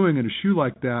they're doing in a shoe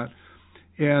like that,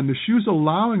 and the shoe's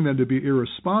allowing them to be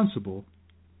irresponsible,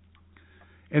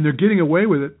 and they're getting away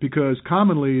with it because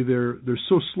commonly they're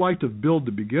so slight of build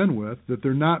to begin with that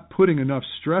they're not putting enough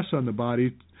stress on the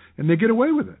body, and they get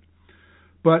away with it.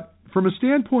 But from a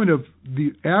standpoint of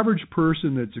the average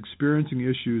person that's experiencing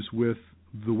issues with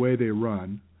the way they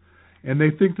run, and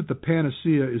they think that the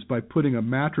panacea is by putting a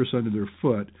mattress under their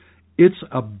foot, it's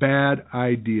a bad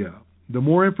idea. The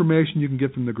more information you can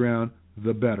get from the ground,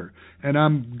 the better. And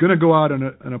I'm going to go out on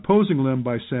an opposing limb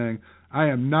by saying I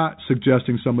am not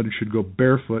suggesting somebody should go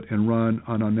barefoot and run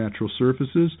on unnatural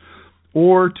surfaces,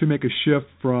 or to make a shift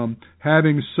from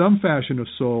having some fashion of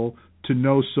sole to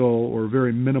no sole or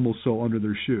very minimal sole under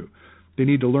their shoe. They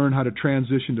need to learn how to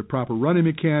transition to proper running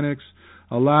mechanics,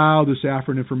 allow this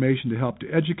afferent information to help to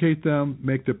educate them,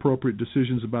 make the appropriate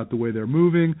decisions about the way they're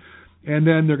moving, and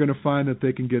then they're going to find that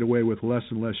they can get away with less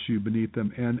and less shoe beneath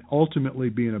them and ultimately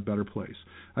be in a better place.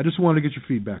 I just wanted to get your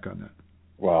feedback on that.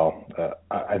 Well,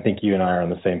 I think you and I are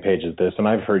on the same page as this, and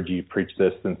I've heard you preach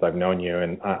this since I've known you,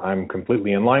 and I'm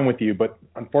completely in line with you. But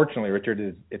unfortunately,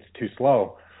 Richard, it's too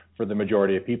slow for the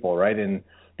majority of people, right? And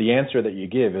the answer that you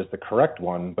give is the correct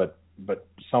one, but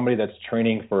somebody that's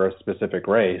training for a specific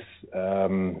race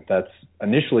that's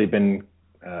initially been,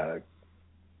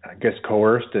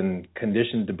 coerced and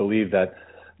conditioned to believe that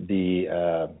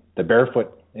the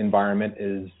barefoot environment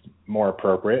is more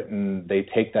appropriate, and they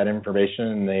take that information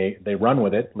and they run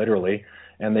with it literally,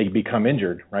 and they become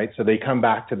injured, right? So they come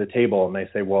back to the table and they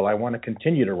say, well, I want to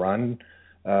continue to run,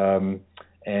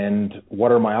 and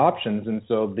what are my options? And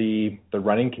so the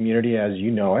running community, as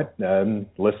you know it,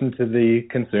 listened to the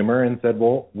consumer and said,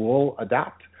 well, we'll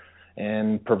adapt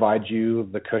and provide you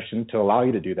the cushion to allow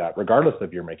you to do that, regardless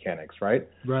of your mechanics, right?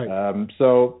 Right.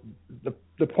 So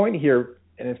the point here,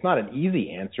 and it's not an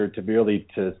easy answer to really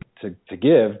to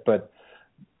give, but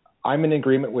I'm in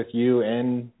agreement with you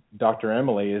and Dr.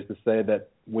 Emily, is to say that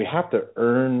we have to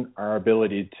earn our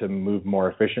ability to move more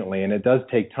efficiently, and it does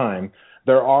take time.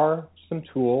 There are some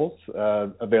tools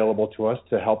available to us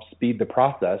to help speed the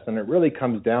process, and it really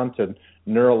comes down to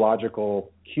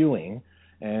neurological cueing.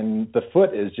 And the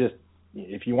foot is just,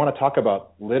 if you want to talk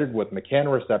about littered with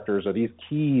mechanoreceptors or these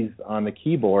keys on the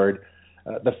keyboard,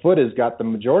 the foot has got the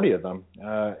majority of them,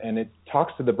 and it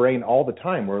talks to the brain all the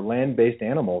time. We're land-based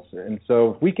animals, and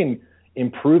so if we can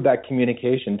improve that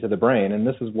communication to the brain, and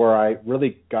this is where I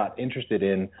really got interested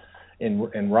in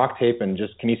rock tape and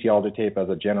just kinesiology tape as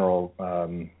a general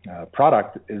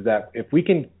product, is that if we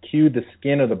can cue the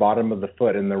skin of the bottom of the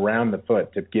foot and around the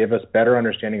foot to give us better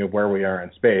understanding of where we are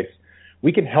in space,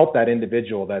 we can help that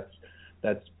individual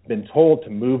that's been told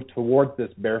to move towards this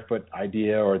barefoot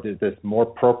idea or this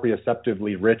more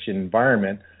proprioceptively rich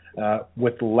environment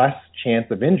with less chance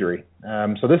of injury.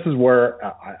 So this is where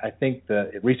I think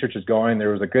the research is going. There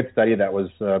was a good study that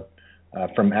was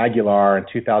from Aguilar in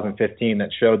 2015 that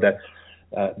showed that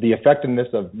the effectiveness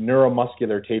of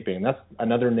neuromuscular taping, that's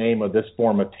another name of this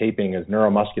form of taping, is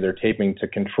neuromuscular taping to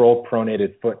control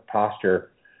pronated foot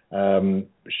posture,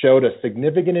 showed a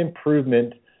significant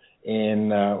improvement in,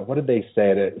 what did they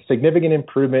say? A significant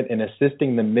improvement in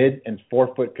assisting the mid and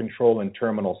forefoot control and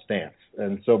terminal stance.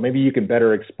 And so maybe you can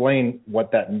better explain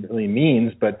what that really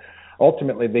means, but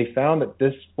ultimately they found that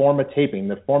this form of taping,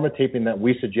 the form of taping that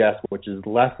we suggest, which is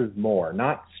less is more,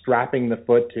 not strapping the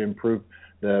foot to improve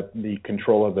the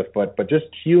control of the foot, but just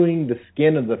cueing the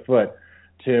skin of the foot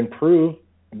to improve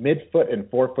midfoot and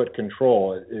forefoot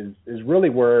control is really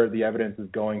where the evidence is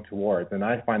going towards, and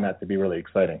I find that to be really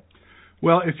exciting.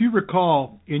 Well, if you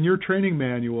recall, in your training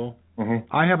manual,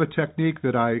 Mm-hmm. I have a technique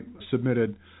that I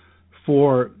submitted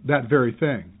for that very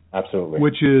thing. Absolutely.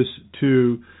 Which is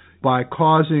by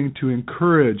causing to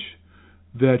encourage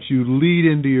that you lead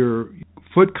into your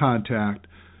foot contact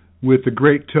with the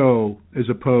great toe as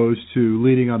opposed to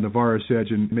leading on the varus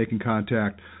edge and making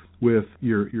contact with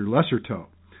your lesser toe.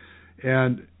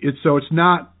 And it's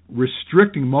not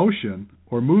restricting motion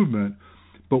or movement,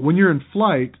 but when you're in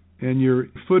flight and your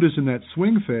foot is in that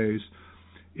swing phase,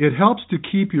 it helps to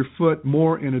keep your foot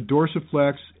more in a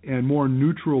dorsiflex and more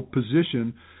neutral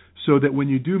position so that when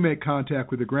you do make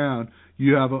contact with the ground,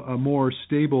 you have a more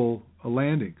stable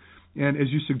landing. And as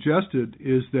you suggested,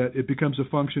 is that it becomes a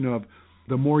function of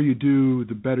the more you do,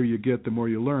 the better you get, the more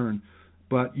you learn.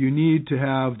 But you need to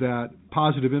have that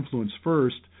positive influence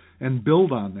first and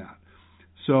build on that.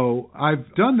 So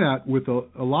I've done that with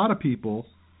a lot of people.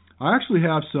 I actually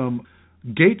have some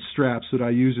gait straps that I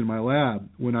use in my lab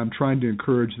when I'm trying to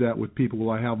encourage that with people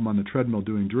while I have them on the treadmill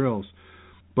doing drills.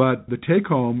 But the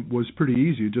take-home was pretty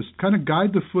easy. Just kind of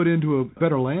guide the foot into a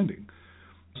better landing.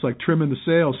 It's like trimming the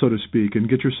sail, so to speak, and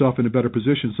get yourself in a better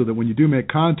position so that when you do make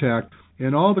contact,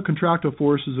 and all the contractile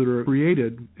forces that are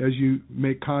created as you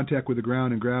make contact with the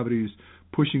ground and gravity is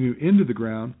pushing you into the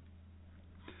ground,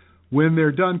 when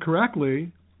they're done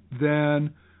correctly,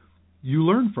 then you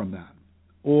learn from that.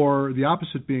 Or the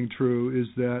opposite being true is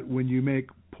that when you make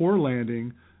poor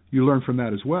landing, you learn from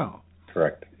that as well.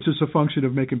 Correct. It's just a function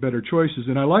of making better choices.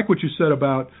 And I like what you said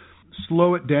about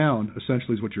slow it down,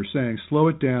 essentially is what you're saying. Slow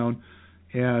it down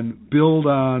and build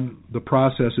on the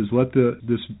processes. Let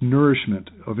this nourishment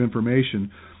of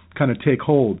information kind of take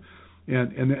hold.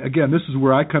 And again, this is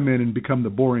where I come in and become the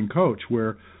boring coach,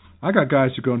 where I got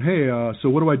guys who are going, hey, so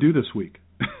what do I do this week?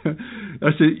 I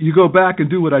said, you go back and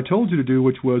do what I told you to do,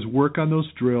 which was work on those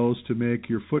drills to make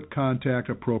your foot contact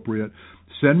appropriate.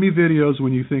 Send me videos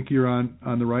when you think you're on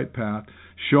the right path.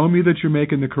 Show me that you're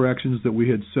making the corrections that we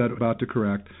had set about to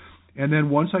correct. And then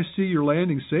once I see you're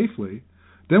landing safely,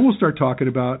 then we'll start talking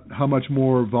about how much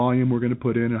more volume we're going to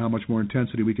put in and how much more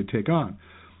intensity we could take on.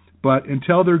 But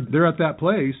until they're at that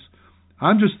place,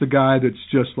 I'm just the guy that's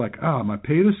just like, am I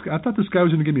pay this guy? I thought this guy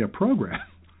was going to give me a program.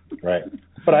 Right.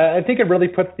 But I think it really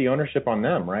puts the ownership on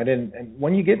them, right? And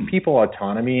when you give people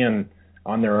autonomy and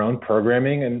on their own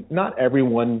programming, and not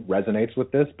everyone resonates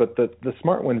with this, but the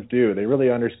smart ones do. They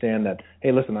really understand that,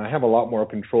 hey, listen, I have a lot more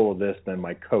control of this than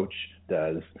my coach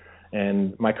does.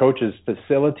 And my coach is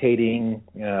facilitating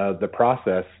the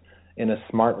process in a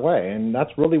smart way. And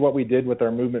that's really what we did with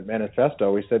our movement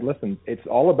manifesto. We said, listen, it's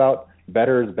all about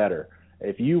better is better.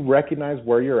 If you recognize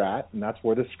where you're at, and that's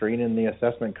where the screen and the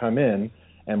assessment come in,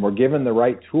 and we're given the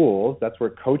right tools, that's where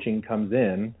coaching comes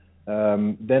in,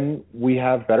 then we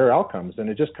have better outcomes. And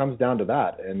it just comes down to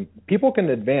that. And people can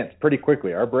advance pretty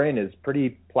quickly. Our brain is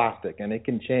pretty plastic, and it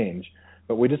can change.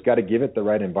 But we just got to give it the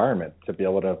right environment to be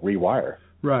able to rewire.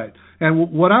 Right.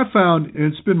 And what I found,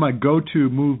 and it's been my go-to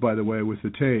move, by the way, with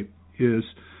the tape, is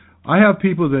I have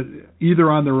people that either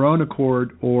on their own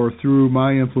accord or through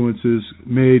my influences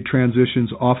made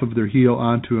transitions off of their heel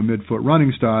onto a midfoot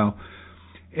running style.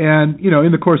 And,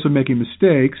 in the course of making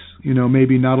mistakes,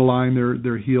 maybe not allowing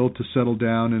their heel to settle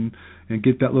down and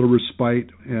get that little respite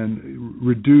and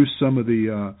reduce some of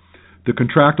the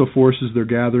contractile forces they're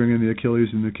gathering in the Achilles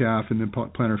and the calf and the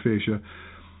plantar fascia.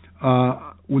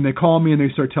 When they call me and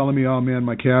they start telling me, oh, man,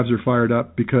 my calves are fired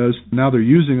up because now they're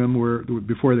using them where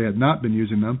before they had not been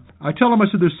using them, I tell them, I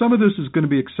said, there's some of this is going to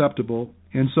be acceptable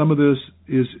and some of this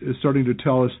is starting to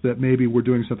tell us that maybe we're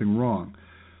doing something wrong.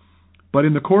 But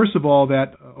in the course of all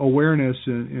that awareness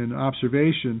and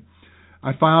observation,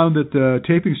 I found that the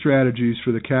taping strategies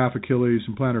for the calf, Achilles,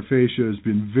 and plantar fascia has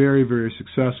been very, very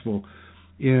successful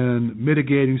in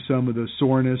mitigating some of the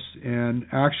soreness and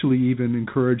actually even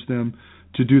encourage them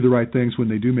to do the right things when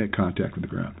they do make contact with the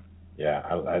ground. Yeah,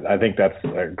 I think that's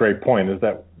a great point, is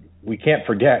that we can't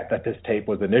forget that this tape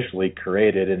was initially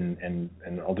created, and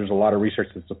there's a lot of research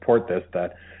to support this,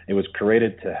 that it was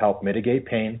created to help mitigate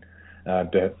pain,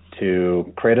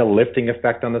 to create a lifting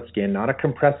effect on the skin, not a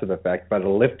compressive effect, but a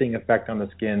lifting effect on the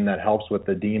skin that helps with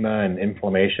edema and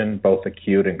inflammation, both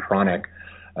acute and chronic.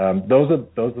 Those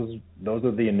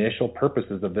are the initial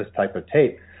purposes of this type of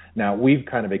tape. Now, we've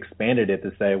kind of expanded it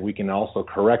to say we can also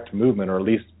correct movement or at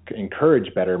least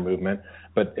encourage better movement.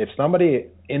 But if somebody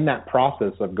in that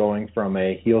process of going from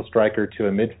a heel striker to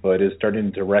a midfoot is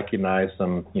starting to recognize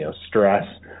some, stress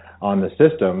on the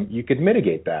system, you could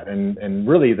mitigate that. And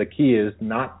really the key is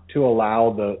not to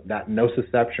allow that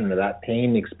nociception or that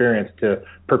pain experience to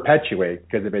perpetuate,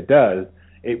 because if it does,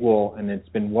 it will, and it's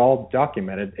been well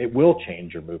documented, it will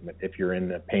change your movement if you're in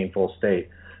a painful state.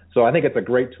 So I think it's a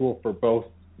great tool for both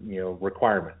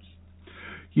requirements.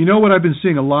 You know what I've been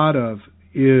seeing a lot of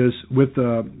is with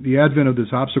the advent of this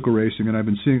obstacle racing, and I've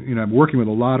been seeing, I'm working with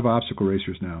a lot of obstacle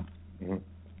racers now. Mm-hmm.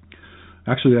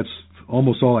 Actually, that's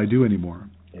almost all I do anymore.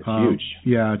 It's huge.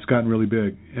 Yeah, it's gotten really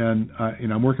big, and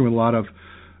I'm working with a lot of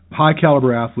high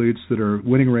caliber athletes that are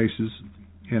winning races.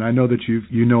 And I know that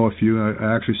you know a few.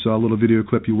 I actually saw a little video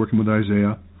clip you working with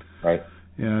Isaiah. Right.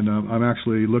 And I'm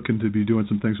actually looking to be doing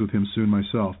some things with him soon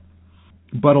myself.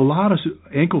 But a lot of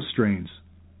ankle strains.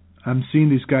 I'm seeing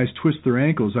these guys twist their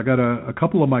ankles. I got a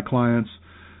couple of my clients.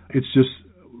 It's just,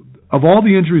 of all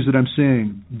the injuries that I'm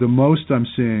seeing, the most I'm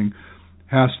seeing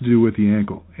has to do with the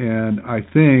ankle. And I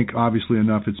think, obviously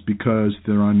enough, it's because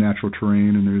they're on natural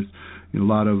terrain and there's a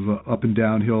lot of up and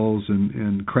down hills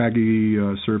and craggy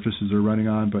surfaces they're running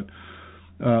on. But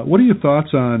what are your thoughts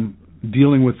on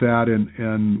dealing with that,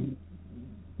 and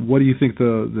what do you think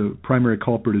the primary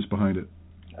culprit is behind it?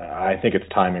 I think it's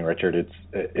timing, Richard.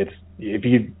 It's if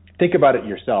you think about it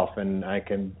yourself, and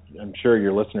I'm sure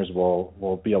your listeners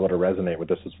will be able to resonate with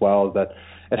this as well, is that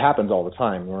it happens all the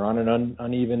time. We're on an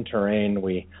uneven terrain.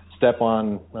 We step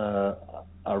on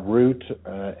a route,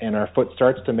 and our foot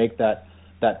starts to make that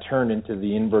turn into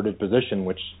the inverted position,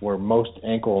 where most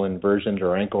ankle inversions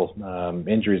or ankle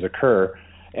injuries occur,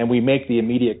 and we make the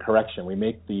immediate correction. We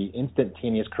make the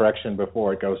instantaneous correction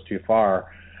before it goes too far.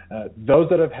 Those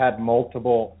that have had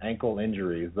multiple ankle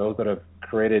injuries, those that have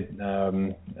created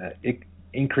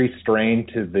increased strain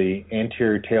to the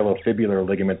anterior talofibular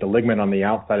ligament, the ligament on the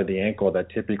outside of the ankle that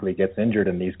typically gets injured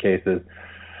in these cases,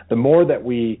 the more that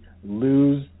we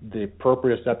lose the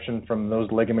proprioception from those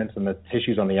ligaments and the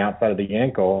tissues on the outside of the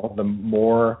ankle, the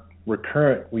more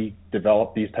recurrent we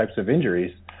develop these types of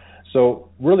injuries. So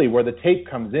really where the tape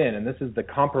comes in, and this is the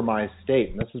compromised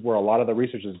state, and this is where a lot of the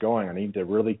research is going, I need to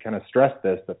really kind of stress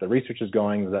this, that the research is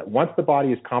going is that once the body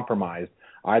is compromised,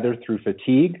 either through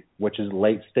fatigue, which is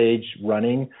late stage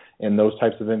running in those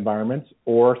types of environments,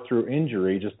 or through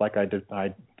injury, just like I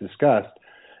discussed,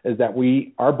 is that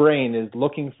our brain is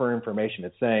looking for information.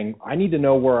 It's saying, I need to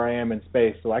know where I am in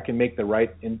space so I can make the right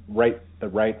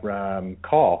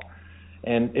call.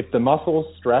 And if the muscle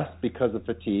is stressed because of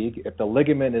fatigue, if the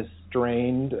ligament is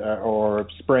strained or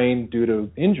sprained due to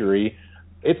injury,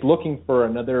 it's looking for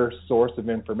another source of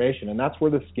information, and that's where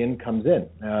the skin comes in.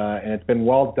 And it's been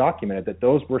well documented that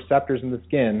those receptors in the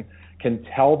skin can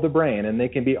tell the brain, and they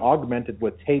can be augmented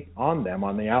with tape on them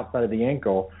on the outside of the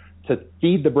ankle to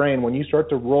feed the brain. When you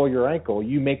start to roll your ankle,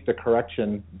 you make the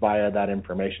correction via that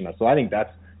information. So I think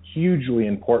that's hugely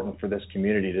important for this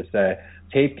community to say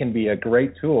tape can be a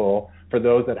great tool for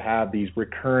those that have these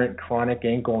recurrent chronic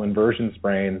ankle inversion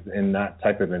sprains in that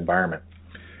type of environment.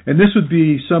 And this would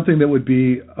be something that would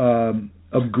be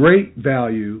of great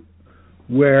value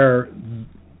where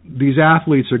these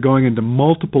athletes are going into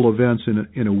multiple events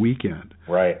in a weekend.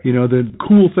 Right. The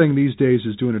cool thing these days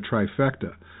is doing a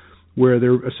trifecta, where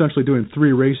they're essentially doing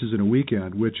 3 races in a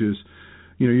weekend, which is,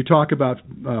 you talk about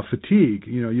fatigue.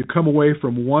 You come away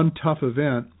from one tough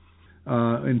event,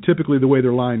 and typically the way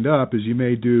they're lined up is you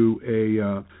may do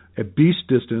a beast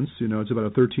distance, it's about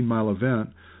a 13-mile event,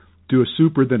 do a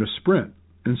super, then a sprint.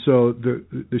 And so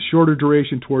the shorter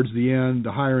duration towards the end,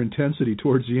 the higher intensity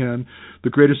towards the end, the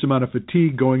greatest amount of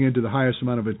fatigue going into the highest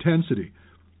amount of intensity.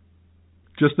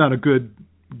 Just not a good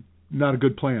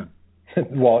plan.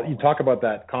 Well, you talk about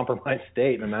that compromised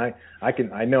state, and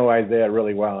I know Isaiah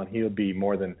really well, and he would be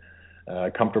more than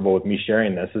comfortable with me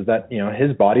sharing this. Is that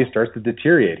his body starts to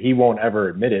deteriorate. He won't ever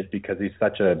admit it because he's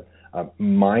such a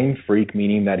mind freak,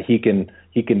 meaning that he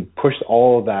can push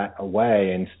all of that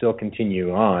away and still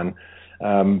continue on.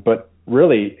 But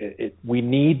really, we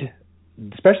need,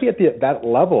 especially at that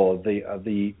level of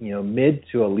the mid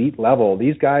to elite level,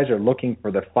 these guys are looking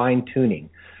for the fine tuning.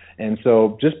 And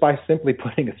so just by simply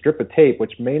putting a strip of tape,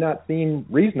 which may not seem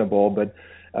reasonable, but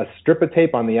a strip of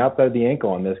tape on the outside of the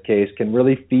ankle in this case can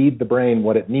really feed the brain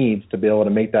what it needs to be able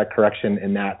to make that correction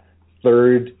in that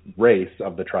third race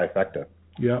of the trifecta.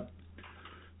 Yeah.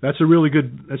 That's a really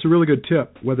good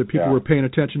tip, whether people were paying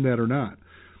attention to that or not.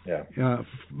 Yeah.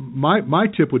 My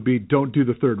tip would be don't do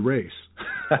the third race.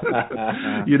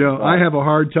 I have a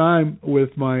hard time with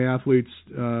my athletes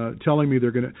telling me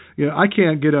they're going to. I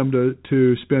can't get them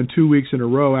to spend 2 weeks in a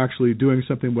row actually doing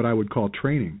something what I would call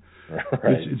training.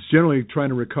 Right. It's generally trying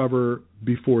to recover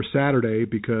before Saturday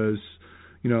because,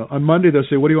 on Monday they'll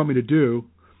say, "What do you want me to do?"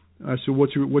 I said,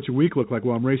 "What's your week look like?"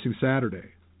 "Well, I'm racing Saturday."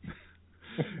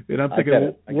 And I'm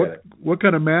thinking, what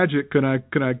kind of magic can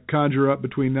I conjure up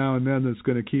between now and then that's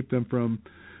going to keep them from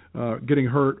getting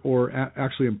hurt or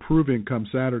actually improving come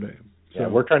Saturday? Yeah,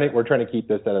 we're trying to keep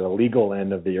this at a legal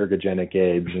end of the ergogenic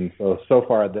age, and so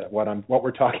far that what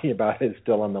we're talking about is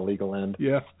still on the legal end.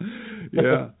 Yeah.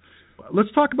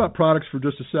 Let's talk about products for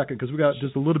just a second because we got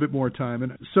just a little bit more time.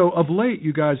 And so of late,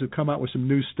 you guys have come out with some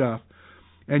new stuff,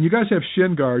 and you guys have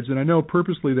shin guards, and I know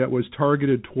purposely that was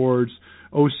targeted towards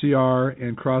OCR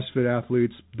and CrossFit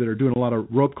athletes that are doing a lot of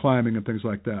rope climbing and things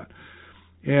like that.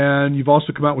 And you've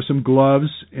also come out with some gloves,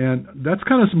 and that's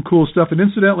kind of some cool stuff. And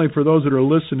incidentally, for those that are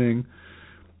listening,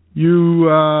 you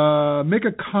make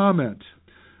a comment,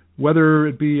 whether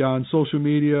it be on social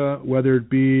media, whether it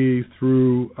be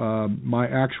through my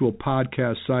actual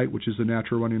podcast site, which is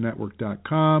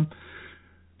thenaturalrunningnetwork.com.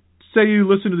 Say you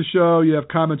listen to the show, you have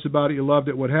comments about it, you loved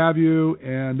it, what have you,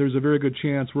 and there's a very good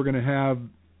chance we're going to have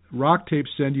Rock Tape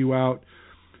send you out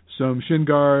some shin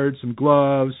guards, some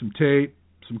gloves, some tape,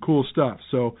 some cool stuff.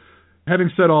 So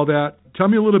having said all that, tell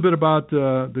me a little bit about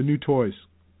the new toys.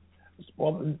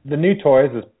 Well, the new toys,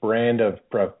 this brand of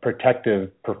protective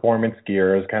performance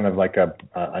gear, is kind of like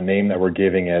a name that we're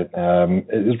giving it.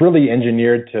 It is really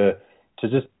engineered to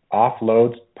just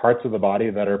offload parts of the body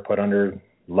that are put under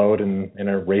load in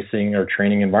a racing or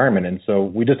training environment. And so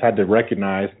we just had to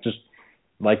recognize, just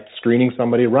like screening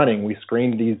somebody running, we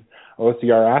screened these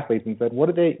OCR athletes and said,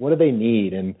 what do they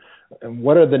need? And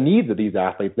what are the needs of these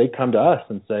athletes? They come to us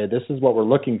and say, this is what we're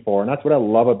looking for. And that's what I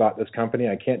love about this company.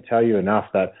 I can't tell you enough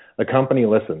that the company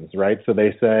listens, right? So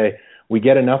they say, we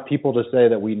get enough people to say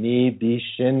that we need these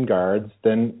shin guards,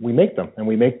 then we make them. And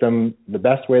we make them the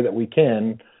best way that we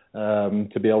can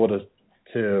to be able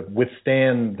to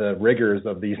withstand the rigors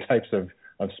of these types of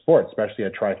sports, especially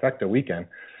a trifecta weekend.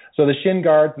 So the shin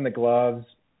guards and the gloves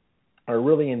are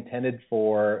really intended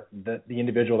for the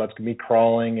individual that's going to be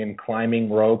crawling and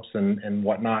climbing ropes and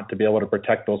whatnot, to be able to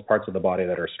protect those parts of the body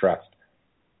that are stressed.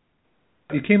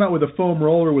 You came out with a foam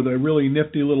roller with a really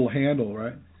nifty little handle,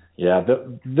 right? Yeah,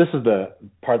 this is the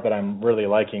part that I'm really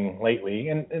liking lately.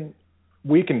 And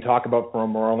we can talk about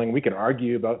foam rolling. We can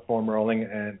argue about foam rolling.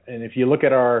 And if you look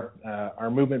at our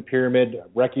movement pyramid,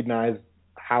 recognize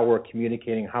how we're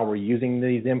communicating, how we're using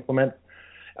these implements,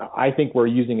 I think we're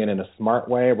using it in a smart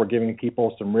way. We're giving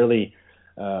people some really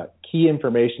key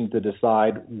information to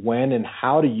decide when and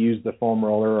how to use the foam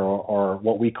roller or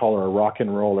what we call a rock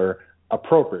and roller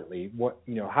appropriately.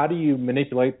 How do you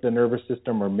manipulate the nervous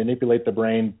system or manipulate the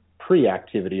brain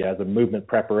pre-activity as a movement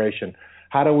preparation?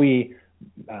 How do we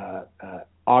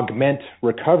augment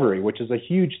recovery, which is a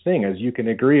huge thing, as you can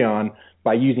agree on,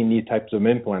 by using these types of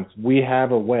implants? We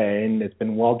have a way, and it's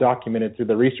been well documented through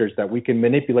the research, that we can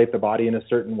manipulate the body in a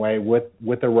certain way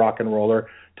with a rock and roller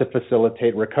to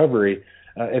facilitate recovery.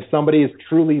 If somebody is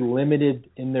truly limited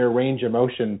in their range of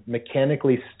motion,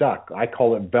 mechanically stuck, I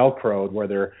call it Velcroed, where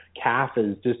their calf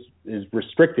is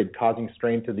restricted, causing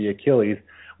strain to the Achilles,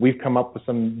 we've come up with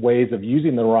some ways of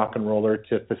using the rock and roller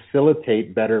to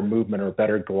facilitate better movement or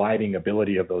better gliding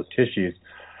ability of those tissues.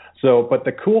 So, but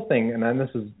the cool thing, and then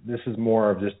this is more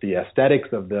of just the aesthetics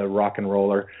of the rock and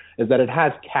roller, is that it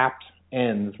has capped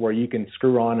ends where you can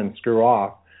screw on and screw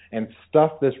off and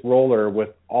stuff this roller with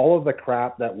all of the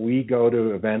crap that we go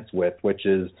to events with, which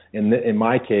is, in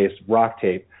my case, rock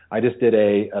tape. I just did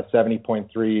a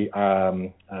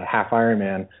 70.3 half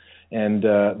Ironman, and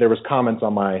there was comments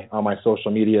on my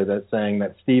social media that saying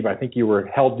that, Steve, I think you were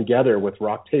held together with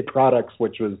rock tape products,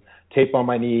 which was tape on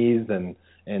my knees and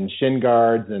shin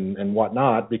guards and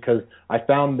whatnot, because I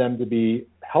found them to be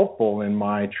helpful in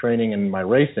my training and my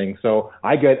racing. So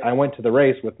I went to the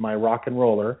race with my rock and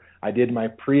roller. I did my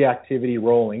pre-activity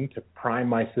rolling to prime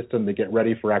my system to get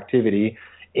ready for activity.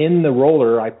 In the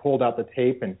roller, I pulled out the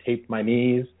tape and taped my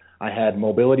knees. I had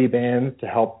mobility bands to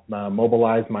help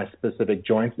mobilize my specific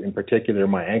joints, in particular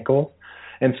my ankles.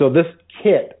 And so this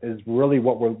kit is really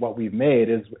what we've made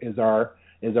is our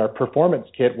performance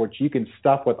kit, which you can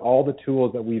stuff with all the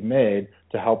tools that we've made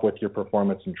to help with your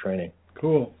performance and training.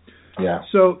 Cool. Yeah.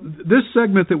 So this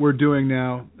segment that we're doing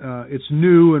now, it's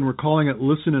new, and we're calling it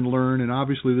Listen and Learn, and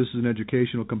obviously this is an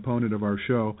educational component of our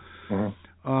show. Uh-huh.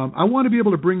 I want to be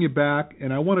able to bring you back,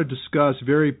 and I want to discuss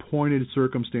very pointed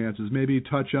circumstances, maybe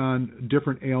touch on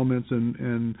different ailments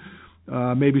and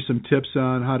maybe some tips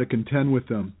on how to contend with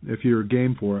them, if you're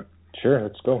game for it. Sure,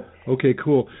 let's go. Okay,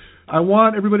 cool. I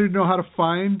want everybody to know how to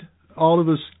find all of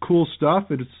this cool stuff.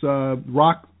 It's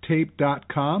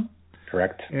rocktape.com.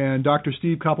 Correct. And Dr.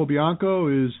 Steve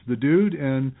Capobianco is the dude,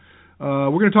 and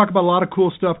we're going to talk about a lot of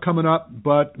cool stuff coming up,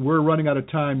 but we're running out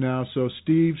of time now. So,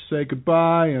 Steve, say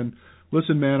goodbye, and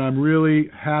listen, man, I'm really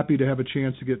happy to have a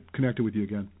chance to get connected with you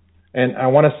again. And I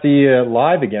want to see you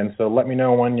live again, so let me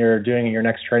know when you're doing your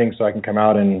next training so I can come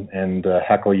out and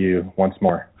heckle you once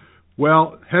more.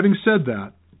 Well, having said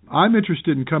that, I'm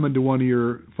interested in coming to one of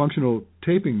your functional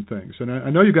taping things, and I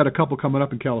know you've got a couple coming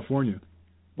up in California.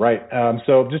 Right.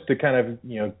 So just to kind of,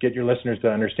 get your listeners to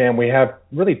understand, we have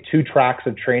really 2 tracks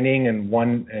of training, and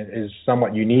one is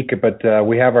somewhat unique, but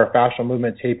we have our fascial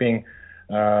movement taping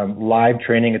live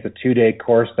training. It's a 2-day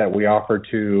course that we offer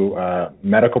to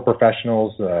medical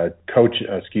professionals,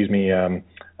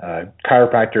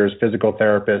 chiropractors, physical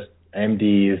therapists,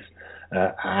 MDs,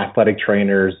 athletic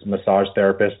trainers, massage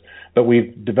therapists. But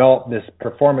we've developed this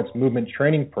performance movement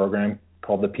training program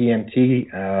called the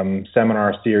PMT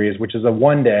seminar series, which is a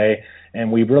 1-day, and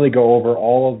we really go over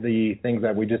all of the things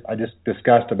that I just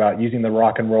discussed about using the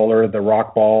rock and roller, the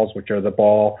rock balls, which are the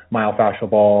myofascial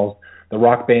balls, the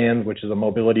rock band, which is a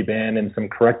mobility band, and some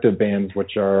corrective bands,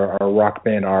 which are our Rock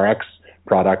Band RX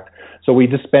product. So we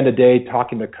just spend a day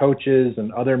talking to coaches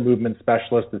and other movement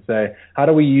specialists to say, how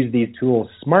do we use these tools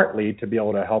smartly to be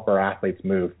able to help our athletes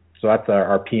move? So that's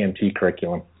our PMT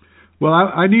curriculum. Well,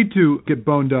 I need to get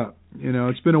boned up.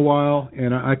 It's been a while,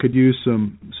 and I could use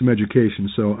some education,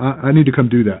 so I need to come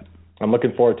do that. I'm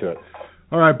looking forward to it.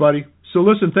 All right, buddy. So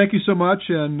listen, thank you so much,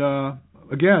 and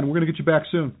again, we're going to get you back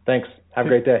soon. Thanks. Have a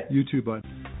great day. You too, bud.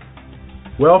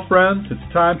 Well, friends,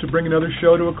 it's time to bring another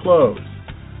show to a close.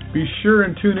 Be sure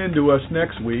and tune in to us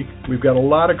next week. We've got a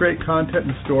lot of great content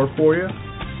in store for you.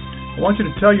 I want you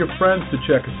to tell your friends to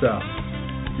check us out.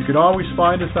 You can always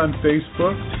find us on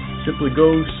Facebook. Simply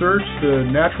go search the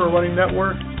Natural Running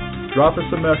Network. Drop us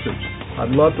a message.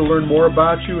 I'd love to learn more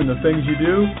about you and the things you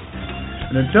do.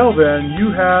 And until then,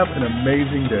 you have an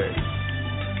amazing day.